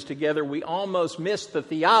phrases together, we almost miss the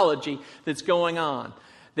theology that's going on.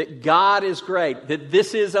 That God is great, that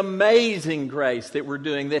this is amazing grace that we're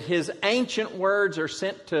doing, that His ancient words are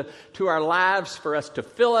sent to our lives for us to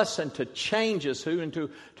fill us and to change us into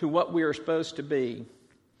what we are supposed to be.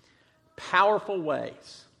 Powerful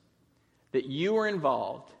ways that you are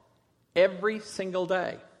involved every single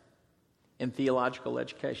day in theological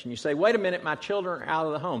education. You say, wait a minute, my children are out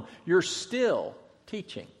of the home. You're still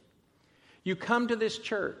teaching. You come to this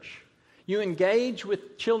church. You engage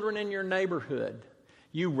with children in your neighborhood.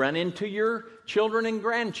 You run into your children and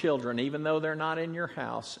grandchildren, even though they're not in your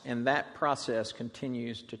house, and that process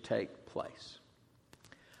continues to take place.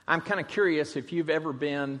 I'm kind of curious if you've ever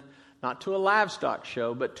been, not to a livestock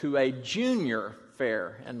show, but to a junior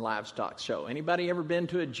fair and livestock show. Anybody ever been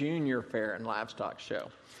to a junior fair and livestock show?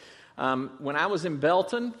 When I was in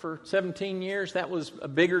Belton for 17 years, that was a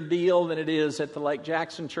bigger deal than it is at the Lake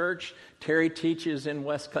Jackson Church. Terry teaches in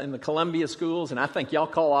the Columbia schools, and I think y'all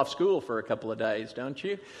call off school for a couple of days, don't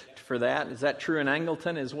you, for that? Is that true in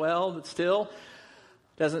Angleton as well? But still,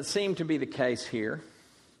 doesn't seem to be the case here.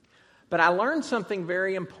 But I learned something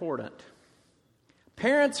very important.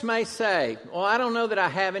 Parents may say, well, I don't know that I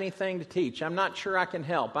have anything to teach. I'm not sure I can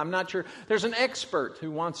help. I'm not sure. There's an expert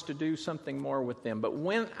who wants to do something more with them. But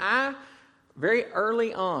when very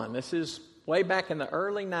early on, this is way back in the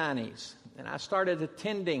early 90s, and I started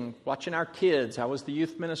attending, watching our kids. I was the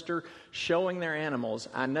youth minister showing their animals.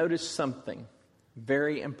 I noticed something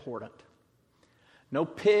very important. No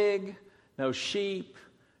pig, no sheep,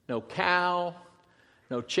 no cow,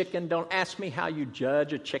 no chicken. Don't ask me how you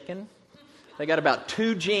judge a chicken. They got about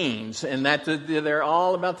 2 genes, and they're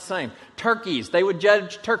all about the same. Turkeys, they would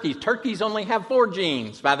judge turkeys. Turkeys only have 4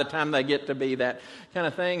 genes by the time they get to be that kind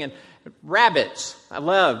of thing. And rabbits, I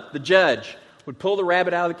love, the judge would pull the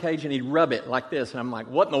rabbit out of the cage and he'd rub it like this. And I'm like,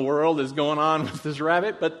 what in the world is going on with this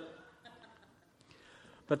rabbit? But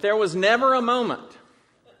there was never a moment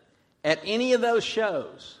at any of those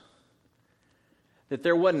shows that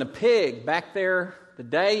there wasn't a pig back there the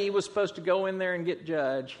day he was supposed to go in there and get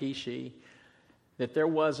judged, she, that there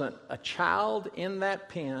wasn't a child in that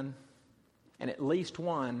pen and at least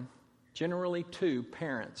one, generally 2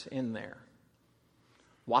 parents in there.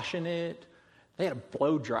 Washing it. They had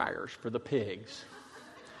blow dryers for the pigs.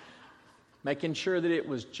 Making sure that it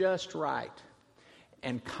was just right.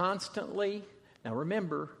 And constantly, now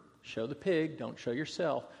remember, show the pig, don't show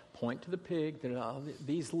yourself. Point to the pig. There are all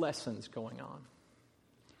these lessons going on.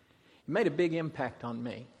 It made a big impact on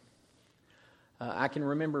me. I can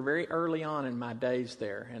remember very early on in my days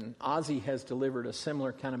there, and Ozzie has delivered a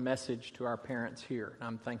similar kind of message to our parents here, and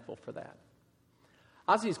I'm thankful for that.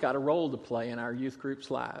 Ozzie's got a role to play in our youth group's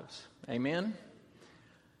lives. Amen?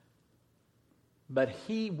 But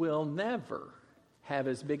he will never have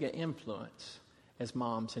as big an influence as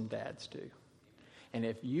moms and dads do. And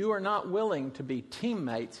if you are not willing to be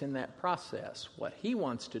teammates in that process, what he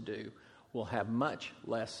wants to do will have much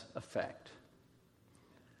less effect.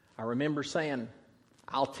 I remember saying,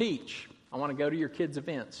 I'll teach. I want to go to your kids'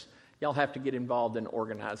 events. Y'all have to get involved in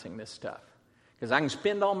organizing this stuff. Because I can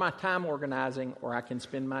spend all my time organizing, or I can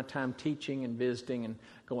spend my time teaching and visiting and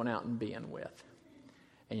going out and being with.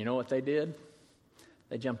 And you know what they did?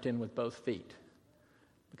 They jumped in with both feet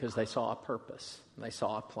because they saw a purpose and they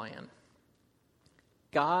saw a plan.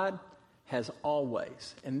 God has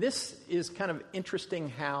always, and this is kind of interesting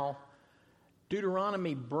how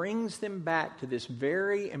Deuteronomy brings them back to this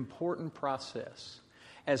very important process.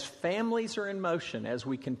 As families are in motion, as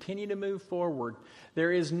we continue to move forward,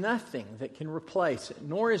 there is nothing that can replace it,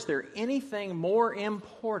 nor is there anything more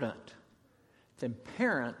important than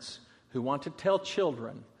parents who want to tell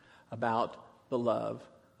children about the love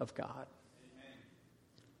of God.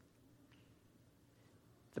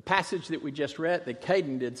 The passage that we just read, that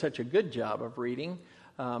Caden did such a good job of reading,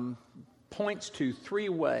 points to 3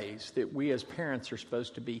 ways that we as parents are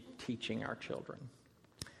supposed to be teaching our children.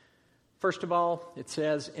 First of all, it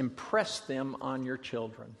says, impress them on your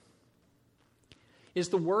children. Is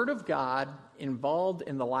the Word of God involved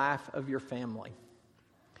in the life of your family?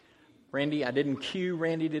 Randy, I didn't cue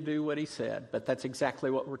Randy to do what he said, but that's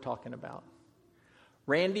exactly what we're talking about.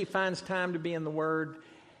 Randy finds time to be in the Word,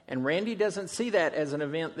 and Randy doesn't see that as an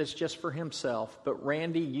event that's just for himself, but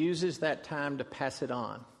Randy uses that time to pass it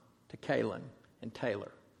on to Kaylin and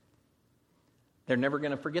Taylor. They're never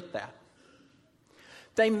going to forget that.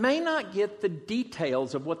 They may not get the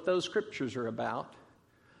details of what those scriptures are about,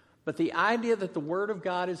 but the idea that the Word of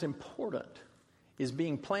God is important is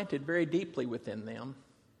being planted very deeply within them.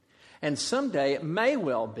 And someday it may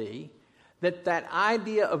well be that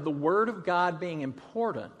idea of the Word of God being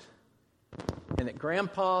important and that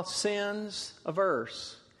Grandpa sends a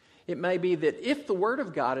verse, it may be that if the Word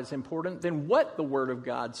of God is important, then what the Word of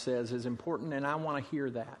God says is important, and I want to hear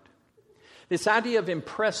that. This idea of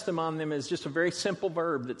impress them on them is just a very simple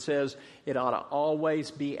verb that says it ought to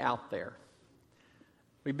always be out there.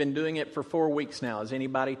 We've been doing it for 4 weeks now. Is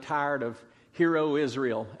anybody tired of Hear, O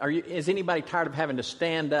Israel? Is anybody tired of having to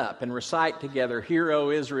stand up and recite together, Hear,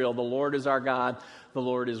 O Israel, the Lord is our God, the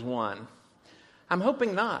Lord is one? I'm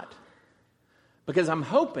hoping not. Because I'm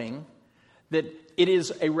hoping that it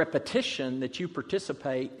is a repetition that you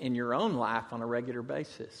participate in your own life on a regular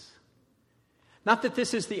basis. Not that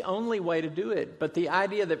this is the only way to do it, but the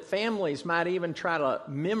idea that families might even try to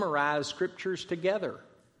memorize scriptures together.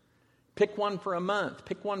 Pick one for a month,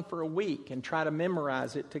 pick one for a week, and try to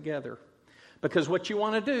memorize it together. Because what you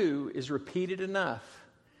want to do is repeat it enough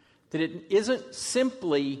that it isn't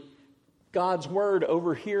simply God's Word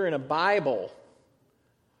over here in a Bible,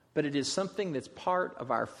 but it is something that's part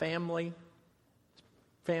of our family's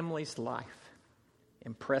life.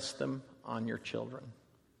 Impress them on your children.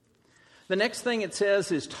 The next thing it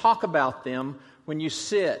says is talk about them when you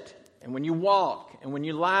sit and when you walk, and when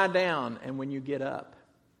you lie down, and when you get up.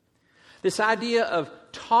 This idea of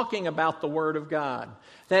talking about the Word of God.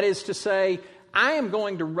 That is to say, I am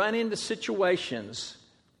going to run into situations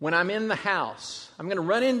when I'm in the house. I'm going to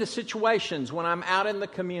run into situations when I'm out in the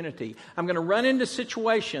community. I'm going to run into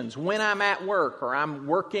situations when I'm at work or I'm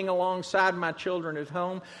working alongside my children at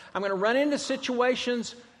home. I'm going to run into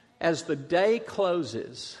situations as the day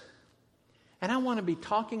closes. And I want to be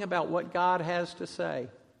talking about what God has to say.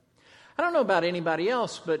 I don't know about anybody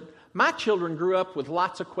else, but my children grew up with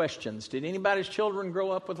lots of questions. Did anybody's children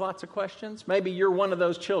grow up with lots of questions? Maybe you're one of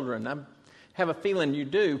those children. I have a feeling you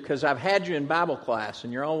do, because I've had you in Bible class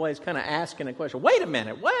and you're always kind of asking a question. Wait a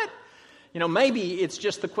minute, what? Maybe it's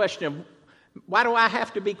just the question of, why do I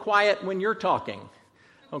have to be quiet when you're talking?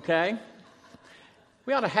 Okay?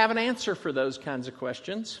 We ought to have an answer for those kinds of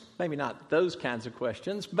questions. Maybe not those kinds of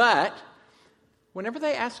questions, but whenever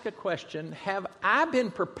they ask a question, have I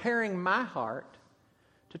been preparing my heart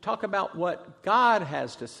to talk about what God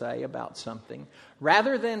has to say about something,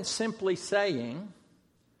 rather than simply saying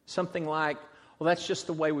something like, well, that's just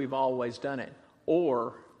the way we've always done it,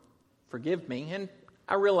 or forgive me. And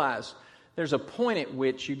I realize there's a point at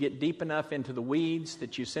which you get deep enough into the weeds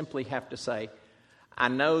that you simply have to say, I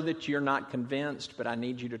know that you're not convinced, but I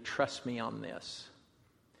need you to trust me on this.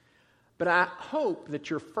 But I hope that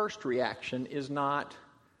your first reaction is not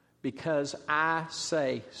because I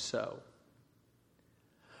say so.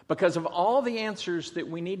 Because of all the answers that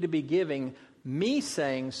we need to be giving, me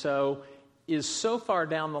saying so is so far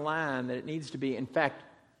down the line that it needs to be, in fact,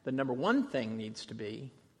 the number one thing needs to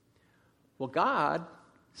be, well, God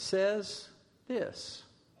says this.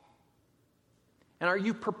 And are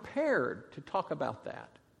you prepared to talk about that?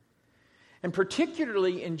 And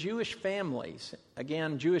particularly in Jewish families,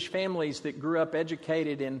 again, Jewish families that grew up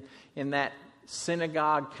educated in that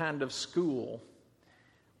synagogue kind of school,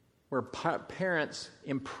 where parents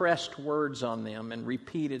impressed words on them and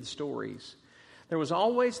repeated stories. There was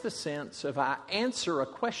always the sense of, I answer a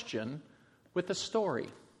question with a story.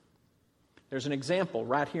 There's an example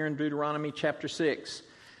right here in Deuteronomy chapter 6.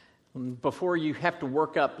 Before you have to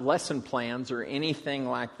work up lesson plans or anything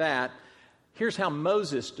like that, here's how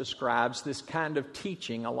Moses describes this kind of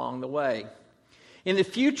teaching along the way. In the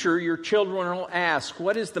future, your children will ask,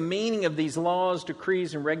 what is the meaning of these laws,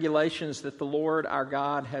 decrees, and regulations that the Lord our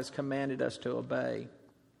God has commanded us to obey?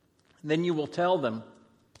 Then you will tell them,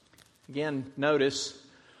 again, notice,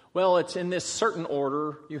 well, it's in this certain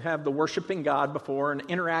order. You have the worshiping God before, an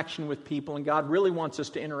interaction with people, and God really wants us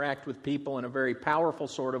to interact with people in a very powerful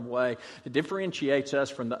sort of way that differentiates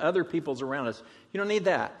us from the other peoples around us. You don't need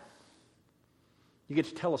that. You get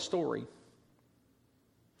to tell a story.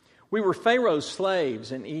 We were Pharaoh's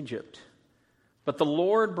slaves in Egypt, but the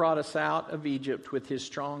Lord brought us out of Egypt with His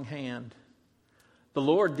strong hand. The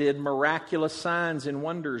Lord did miraculous signs and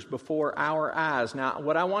wonders before our eyes. Now,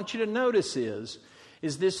 what I want you to notice is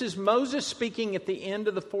this is Moses speaking at the end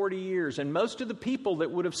of the 40 years, and most of the people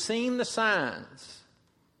that would have seen the signs,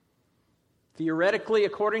 theoretically,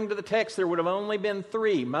 according to the text, there would have only been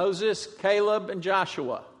 3, Moses, Caleb, and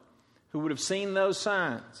Joshua, who would have seen those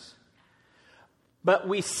signs. But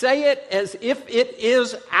we say it as if it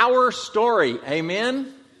is our story.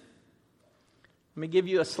 Amen? Let me give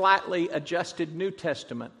you a slightly adjusted New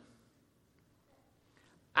Testament.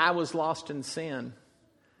 I was lost in sin,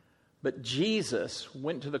 but Jesus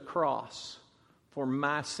went to the cross for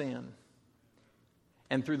my sin.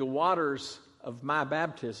 And through the waters of my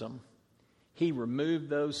baptism, He removed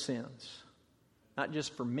those sins. Not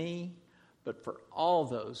just for me, but for all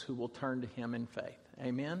those who will turn to Him in faith.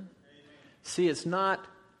 Amen? See, it's not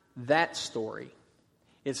that story.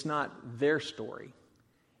 It's not their story.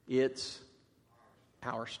 It's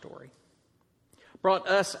our story. Brought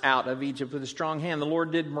us out of Egypt with a strong hand. The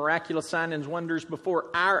Lord did miraculous signs and wonders before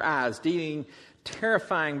our eyes, dealing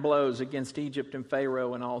terrifying blows against Egypt and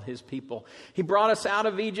Pharaoh and all his people. He brought us out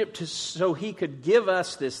of Egypt so He could give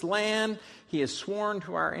us this land He has sworn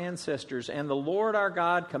to our ancestors. And the Lord our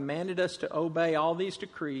God commanded us to obey all these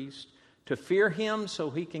decrees, to fear Him so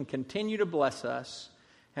He can continue to bless us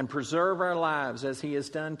and preserve our lives as He has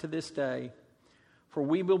done to this day. For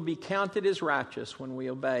we will be counted as righteous when we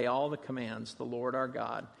obey all the commands the Lord our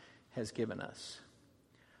God has given us.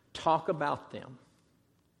 Talk about them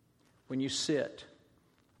when you sit,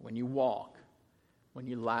 when you walk, when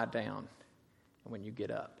you lie down, and when you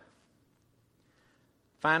get up.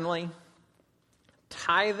 Finally,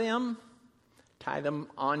 tie them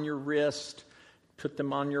on your wrist, put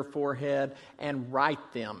them on your forehead, and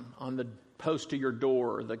write them on the post of your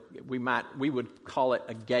door. We would call it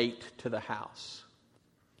a gate to the house.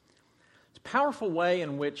 It's a powerful way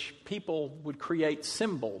in which people would create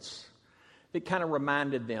symbols that kind of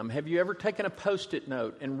reminded them? Have you ever taken a Post-it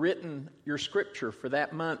note and written your scripture for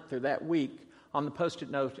that month or that week on the Post-it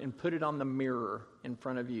note and put it on the mirror in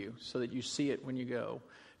front of you so that you see it when you go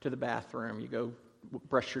to the bathroom, you go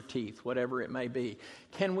brush your teeth, whatever it may be?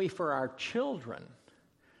 Can we, for our children,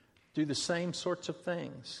 do the same sorts of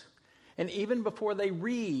things? And even before they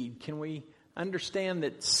read, can we understand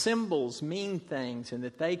that symbols mean things and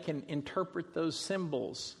that they can interpret those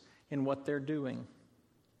symbols in what they're doing?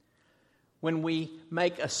 When we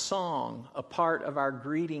make a song a part of our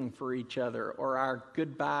greeting for each other, or our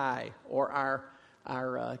goodbye, or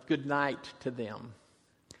our good night to them.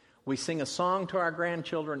 We sing a song to our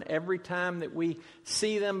grandchildren every time that we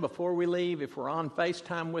see them before we leave. If we're on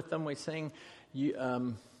FaceTime with them, we sing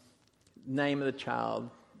name of the child,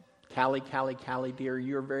 Callie, Callie, Callie, dear,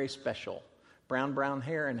 you're very special. Brown, brown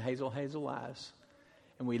hair and hazel, hazel eyes.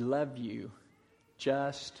 And we love you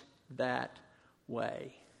just that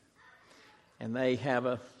way. And they have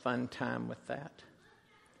a fun time with that.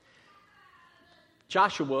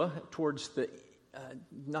 Joshua, towards the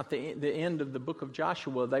end of the book of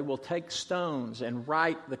Joshua, they will take stones and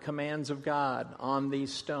write the commands of God on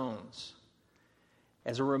these stones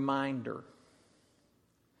as a reminder.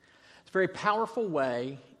 It's a very powerful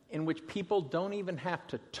way in which people don't even have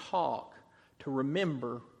to talk to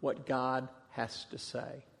remember what God has to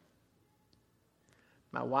say.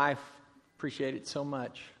 My wife appreciated it so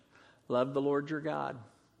much. Love the Lord your God.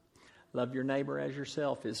 Love your neighbor as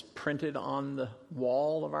yourself is printed on the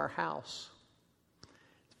wall of our house.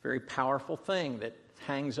 It's a very powerful thing that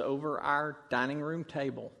hangs over our dining room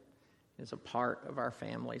table. It's a part of our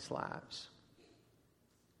family's lives.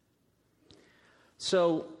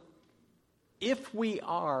 So, if we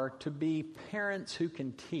are to be parents who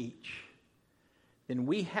can teach, then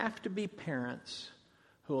we have to be parents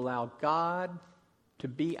who allow God to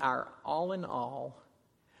be our all in all,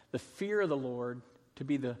 the fear of the Lord to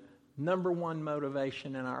be the number one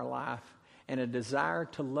motivation in our life, and a desire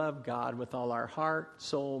to love God with all our heart,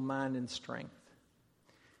 soul, mind, and strength.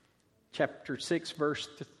 Chapter 6, verse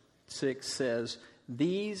 6 says,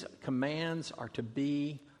 these commands are to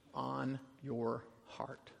be on your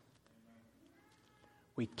heart.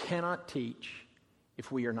 We cannot teach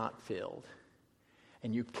if we are not filled.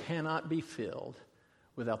 And you cannot be filled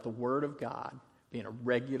without the Word of God being a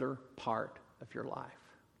regular part of your life.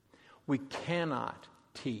 We cannot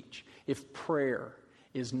teach if prayer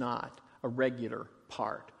is not a regular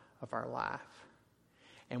part of our life.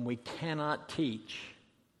 And we cannot teach,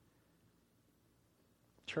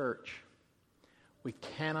 church, we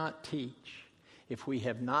cannot teach if we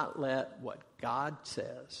have not let what God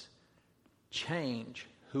says change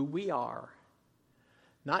who we are.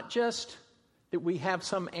 Not just that we have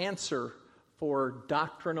some answer for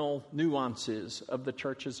doctrinal nuances of the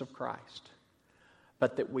churches of Christ,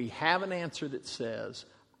 but that we have an answer that says,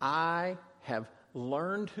 I have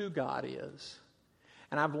learned who God is,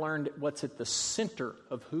 and I've learned what's at the center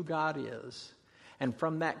of who God is, and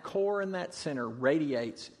from that core and that center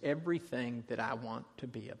radiates everything that I want to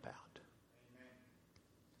be about. Amen.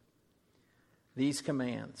 These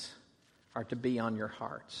commands are to be on your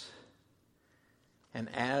hearts. And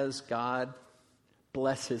as God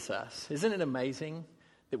blesses us, isn't it amazing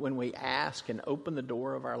that when we ask and open the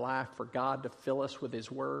door of our life for God to fill us with His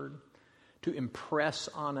Word, to impress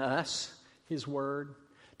on us His Word,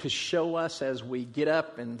 to show us as we get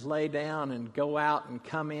up and lay down and go out and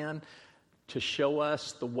come in, to show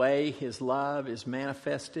us the way His love is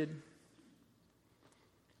manifested,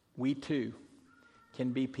 we too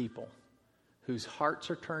can be people whose hearts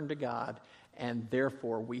are turned to God, and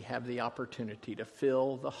therefore we have the opportunity to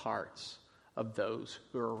fill the hearts of those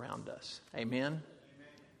who are around us. Amen? Amen.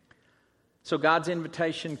 So God's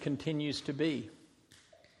invitation continues to be,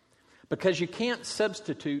 because you can't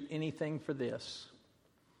substitute anything for this.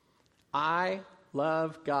 I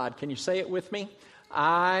love God. Can you say it with me?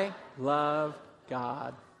 I love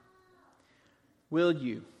God. Will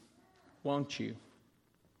you? Won't you?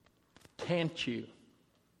 Can't you?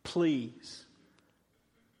 Please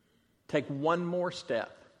take one more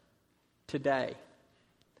step today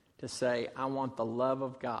to say, I want the love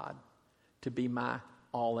of God to be my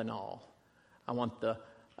all in all. I want the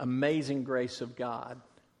amazing grace of God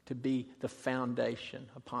to be the foundation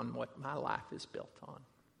upon what my life is built on.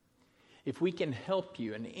 If we can help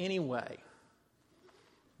you in any way,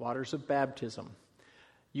 waters of baptism,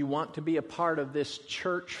 you want to be a part of this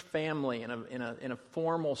church family in a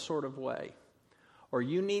formal sort of way, or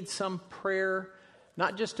you need some prayer,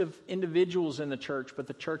 not just of individuals in the church, but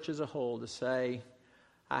the church as a whole, to say,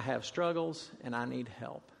 I have struggles and I need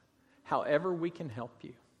help. However we can help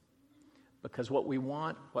you. Because what we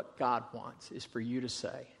want, what God wants, is for you to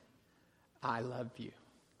say, I love you.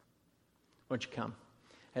 Won't you come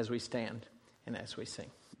as we stand and as we sing?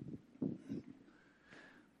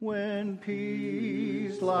 When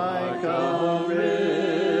peace like a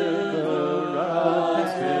river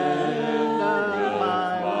runs tender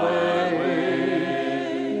my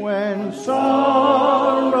way, when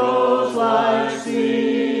sorrows like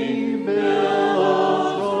sea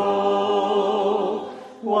billows roll,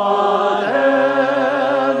 whatever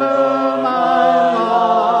my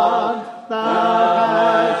lot thou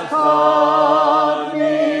hast taught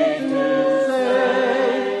me to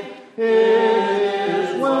say, it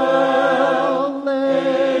is well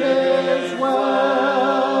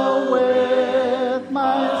with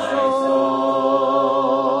my soul.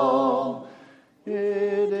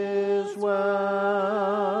 It is well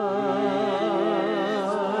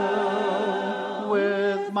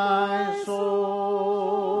with my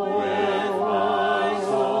soul.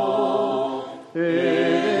 It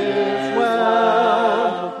is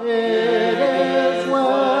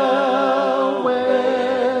well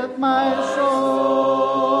with my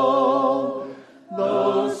soul.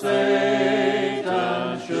 Though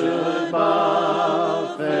Satan should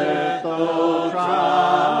buffet, though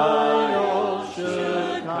trials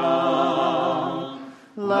should come,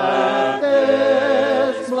 let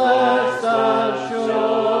this blessed assurance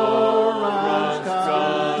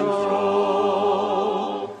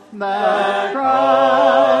control that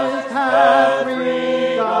Christ hath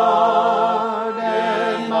regarded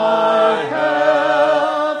my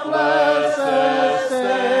helpless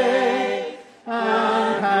estate,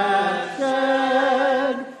 and hath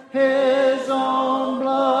shed his own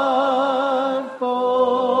blood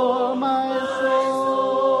for my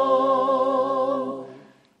soul.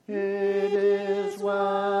 It is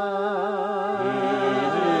well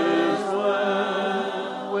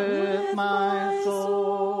with my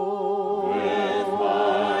soul.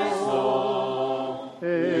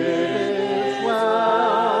 It is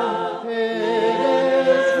well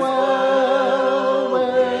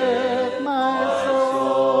with my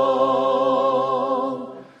soul.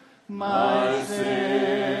 My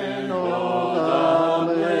sin, oh,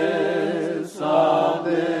 the bliss of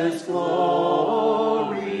this glorious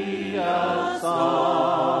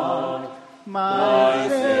song. My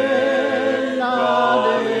sin,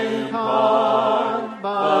 not in part,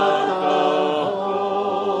 but the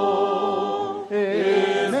whole,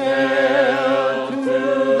 is nailed to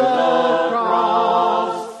the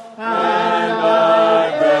cross, and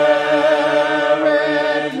I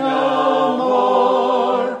bear it no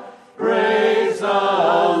more. Praise the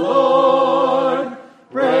Lord,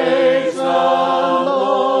 praise the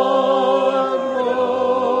Lord,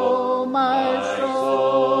 oh my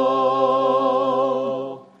soul.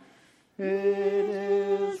 It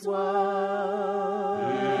is well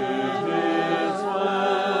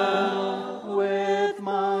with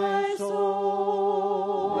my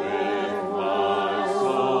soul.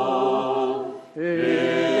 It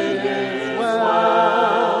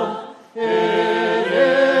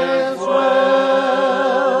is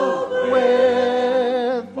well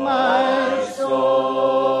with my soul.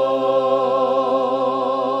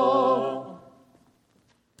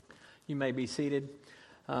 You may be seated.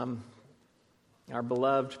 Our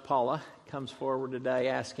beloved Paula comes forward today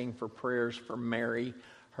asking for prayers for Mary,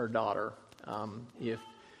 her daughter. If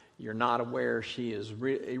you're not aware, she is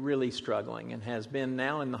really struggling and has been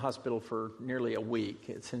now in the hospital for nearly a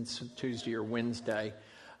week, since Tuesday or Wednesday.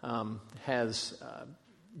 Has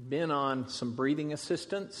been on some breathing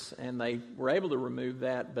assistance, and they were able to remove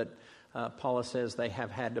that, but Paula says they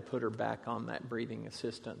have had to put her back on that breathing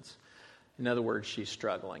assistance. In other words, she's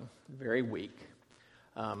struggling, very weak.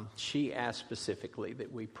 She asked specifically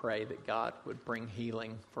that we pray that God would bring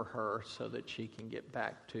healing for her so that she can get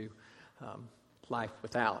back to life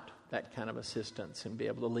without that kind of assistance and be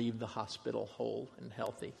able to leave the hospital whole and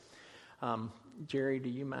healthy. Jerry, do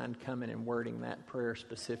you mind coming and wording that prayer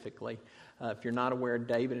specifically? If you're not aware,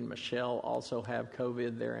 David and Michelle also have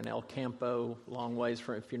COVID. They're in El Campo, long ways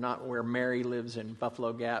from. If you're not aware, Mary lives in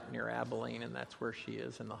Buffalo Gap near Abilene, and that's where she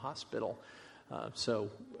is in the hospital. So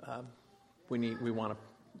we want to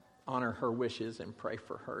honor her wishes and pray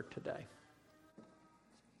for her today.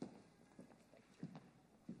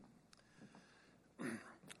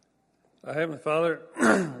 Our Heavenly Father,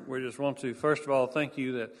 we just want to, first of all, thank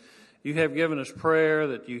you that you have given us prayer,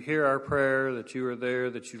 that you hear our prayer, that you are there,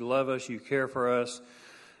 that you love us, you care for us.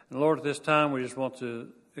 And Lord, at this time, we just want to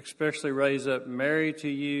especially raise up Mary to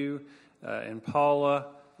you and Paula.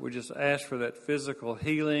 We just ask for that physical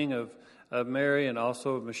healing of Mary and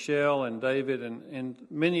also of Michelle and David and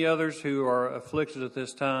many others who are afflicted at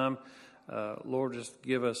this time. Lord, just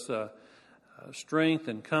give us strength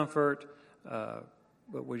and comfort.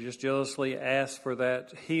 But we just jealously ask for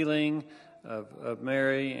that healing of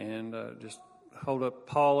Mary, and just hold up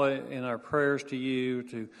Paula in our prayers to you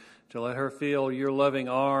to let her feel your loving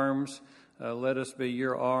arms. Let us be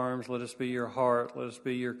your arms. Let us be your heart. Let us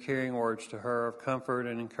be your caring words to her of comfort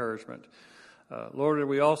and encouragement. Lord,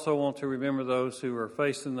 we also want to remember those who are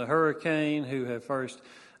facing the hurricane, who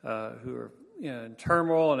are in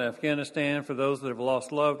turmoil in Afghanistan, for those that have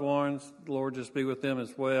lost loved ones. Lord, just be with them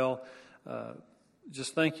as well.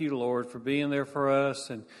 Just thank you, Lord, for being there for us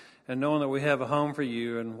and knowing that we have a home for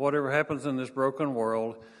you. And whatever happens in this broken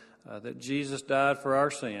world, that Jesus died for our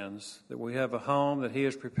sins, that we have a home that he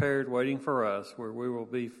has prepared waiting for us, where we will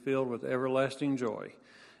be filled with everlasting joy.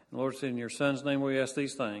 And Lord, it's in your Son's name we ask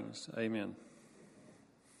these things. Amen.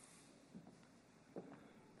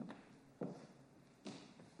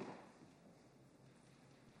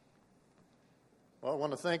 Well, I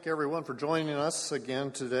want to thank everyone for joining us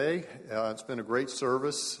again today. It's been a great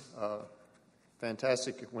service.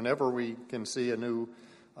 Fantastic. Whenever we can see a new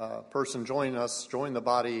person join us, join the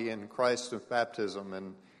body in Christ with baptism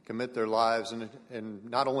and commit their lives, and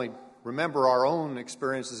not only remember our own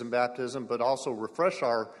experiences in baptism, but also refresh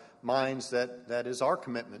our minds that is our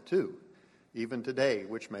commitment too, even today,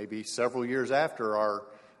 which may be several years after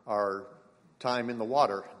our time in the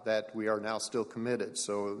water, that we are now still committed.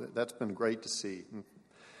 So that's been great to see.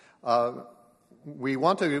 We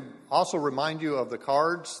want to also remind you of the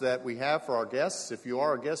cards that we have for our guests. If you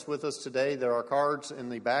are a guest with us today, there are cards in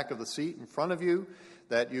the back of the seat in front of you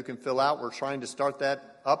that you can fill out. We're trying to start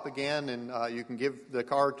that up again, and you can give the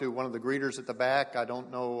card to one of the greeters at the back. I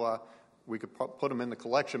don't know, we could put them in the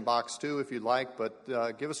collection box too if you'd like,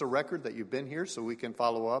 but give us a record that you've been here so we can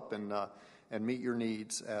follow up and meet your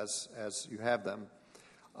needs as you have them.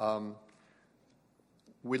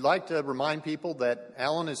 We'd like to remind people that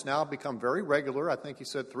Alan has now become very regular. I think he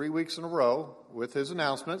said 3 weeks in a row with his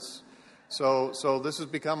announcements. So this has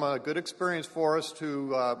become a good experience for us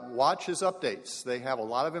to watch his updates. They have a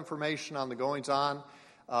lot of information on the goings-on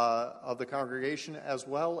of the congregation, as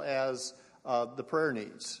well as the prayer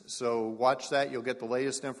needs. So watch that. You'll get the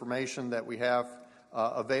latest information that we have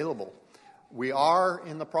available. We are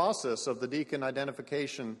in the process of the deacon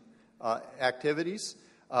identification activities.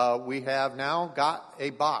 We have now got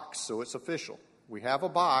a box, so it's official. We have a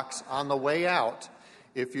box on the way out.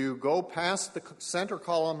 If you go past the center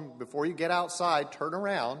column before you get outside, turn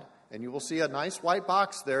around, and you will see a nice white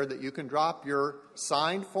box there that you can drop your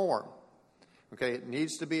signed form. Okay, it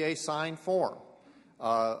needs to be a signed form.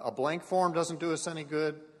 A blank form doesn't do us any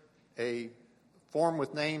good. A form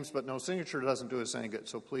with names but no signature doesn't do us any good.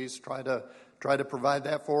 So please try to provide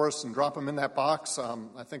that for us and drop them in that box.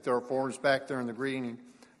 I think there are forms back there in the greeting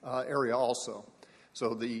area also.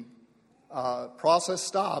 So the process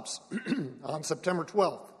stops on September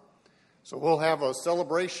 12th. So we'll have a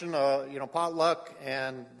celebration, potluck,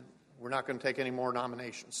 and we're not going to take any more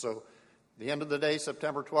nominations. So the end of the day,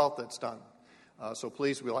 September 12th, that's done. So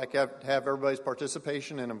please, we like to have everybody's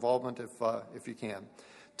participation and involvement if you can.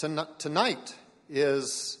 Tonight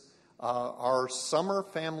is our Summer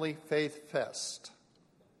Family Faith Fest.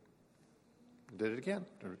 Did it again.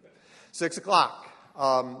 6 o'clock.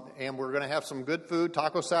 And we're going to have some good food,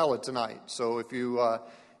 taco salad tonight. So if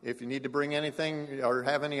you need to bring anything or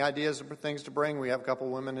have any ideas for things to bring, we have a couple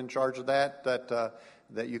women in charge of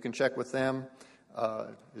that you can check with them.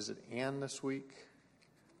 Is it Ann this week?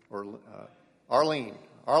 Or Arlene?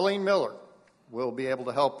 Arlene Miller will be able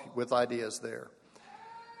to help with ideas there.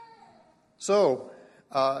 So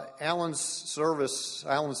Alan's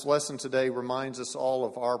lesson today reminds us all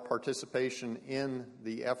of our participation in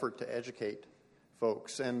the effort to educate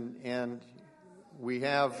folks, and we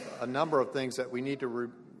have a number of things that we need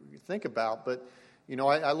to think about. But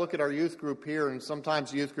I look at our youth group here, and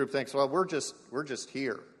sometimes the youth group thinks, well, we're just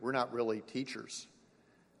here. We're not really teachers.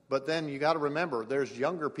 But then you got to remember, there's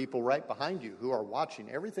younger people right behind you who are watching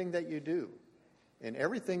everything that you do, and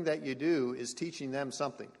everything that you do is teaching them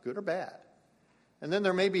something, good or bad. And then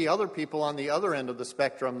there may be other people on the other end of the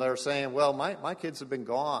spectrum that are saying, well, my kids have been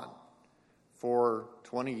gone for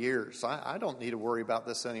 20 years. I don't need to worry about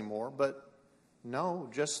this anymore. But no,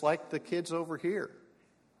 just like the kids over here,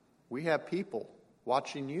 we have people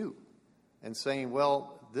watching you and saying,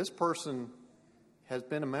 well, this person has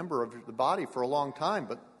been a member of the body for a long time,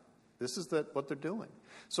 but this is what they're doing.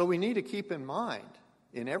 So we need to keep in mind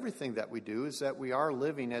in everything that we do is that we are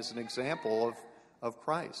living as an example of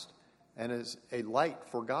Christ and as a light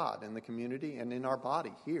for God in the community and in our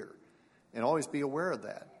body here. And always be aware of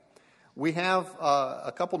that. We have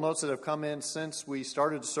a couple notes that have come in since we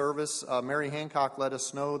started service. Mary Hancock let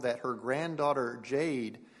us know that her granddaughter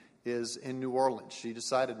Jade is in New Orleans. She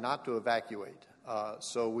decided not to evacuate.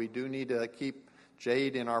 So we do need to keep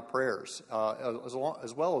Jade in our prayers, as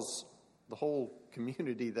well as the whole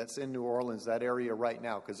community that's in New Orleans, that area right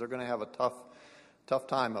now, because they're going to have a tough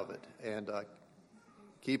time of it. And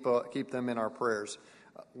keep them in our prayers.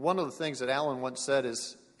 One of the things that Alan once said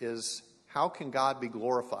is how can God be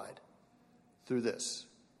glorified through this?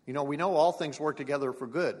 You know, we know all things work together for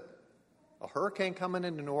good. A hurricane coming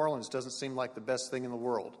into New Orleans doesn't seem like the best thing in the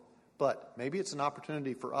world, but maybe it's an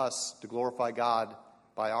opportunity for us to glorify God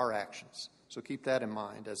by our actions. So keep that in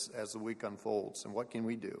mind as the week unfolds. And what can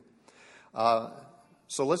we do?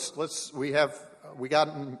 So we got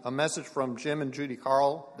a message from Jim and Judy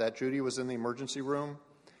Carl that Judy was in the emergency room.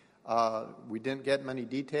 We didn't get many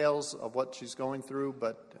details of what she's going through,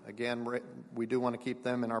 but again, we do want to keep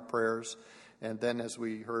them in our prayers. And then as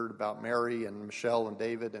we heard about Mary and Michelle and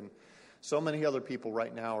David and so many other people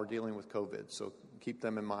right now are dealing with COVID, so keep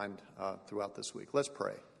them in mind throughout this week. Let's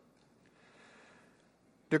pray.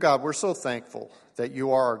 Dear God, we're so thankful that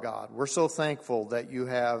you are our God. We're so thankful that you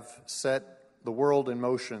have set the world in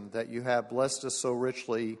motion, that you have blessed us so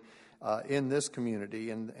richly in this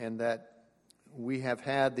community, and that we have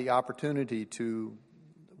had the opportunity to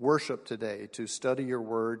worship today, to study your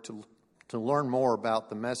word, to learn more about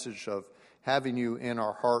the message of having you in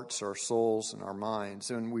our hearts, our souls, and our minds.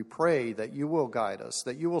 And we pray that you will guide us,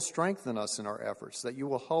 that you will strengthen us in our efforts, that you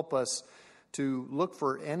will help us to look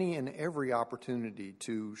for any and every opportunity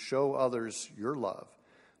to show others your love,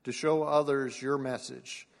 to show others your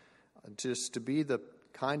message, just to be the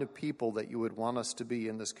kind of people that you would want us to be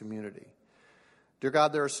in this community. Dear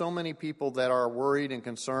God, there are so many people that are worried and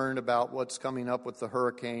concerned about what's coming up with the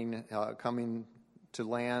hurricane coming to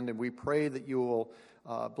land, and we pray that you will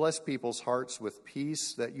bless people's hearts with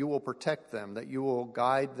peace, that you will protect them, that you will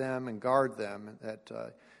guide them and guard them,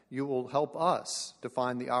 that you will help us to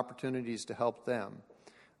find the opportunities to help them.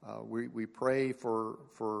 We pray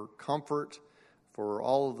for comfort, for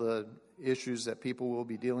all of the issues that people will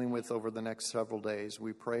be dealing with over the next several days.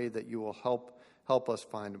 We pray that you will help us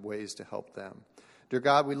find ways to help them. Dear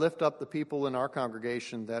God, we lift up the people in our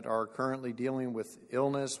congregation that are currently dealing with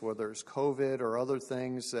illness, whether it's COVID or other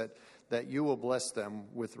things, that you will bless them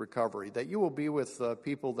with recovery, that you will be with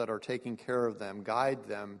people that are taking care of them, guide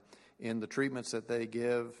them in the treatments that they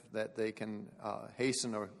give, that they can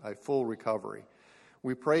hasten a full recovery.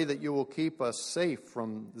 We pray that you will keep us safe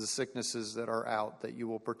from the sicknesses that are out, that you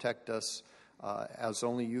will protect us as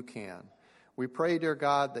only you can. We pray, dear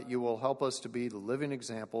God, that you will help us to be the living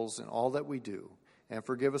examples in all that we do, and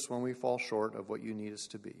forgive us when we fall short of what you need us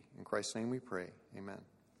to be. In Christ's name we pray. Amen.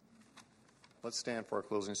 Let's stand for our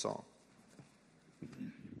closing song.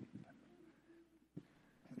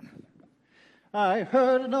 I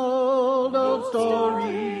heard an old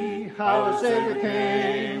story, how a Savior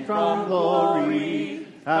came from glory,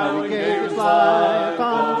 how he gave his life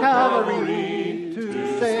on Calvary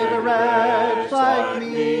to save a wretch like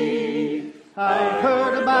me. I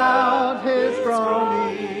heard about his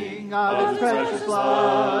groaning, of his precious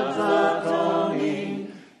blood's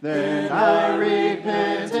atoning. Then I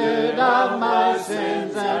repented of my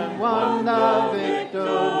sins and won the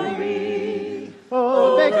victory.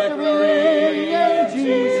 Oh, victory in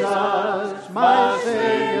Jesus, my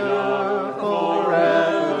Savior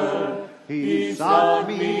forever. He sought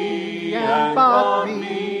me and bought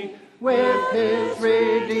me with his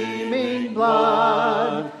redeeming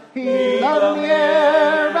blood. He loved me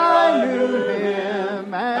ere I knew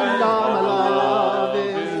him, and all my love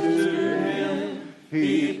is to him.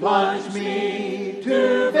 He plunged me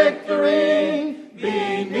to victory.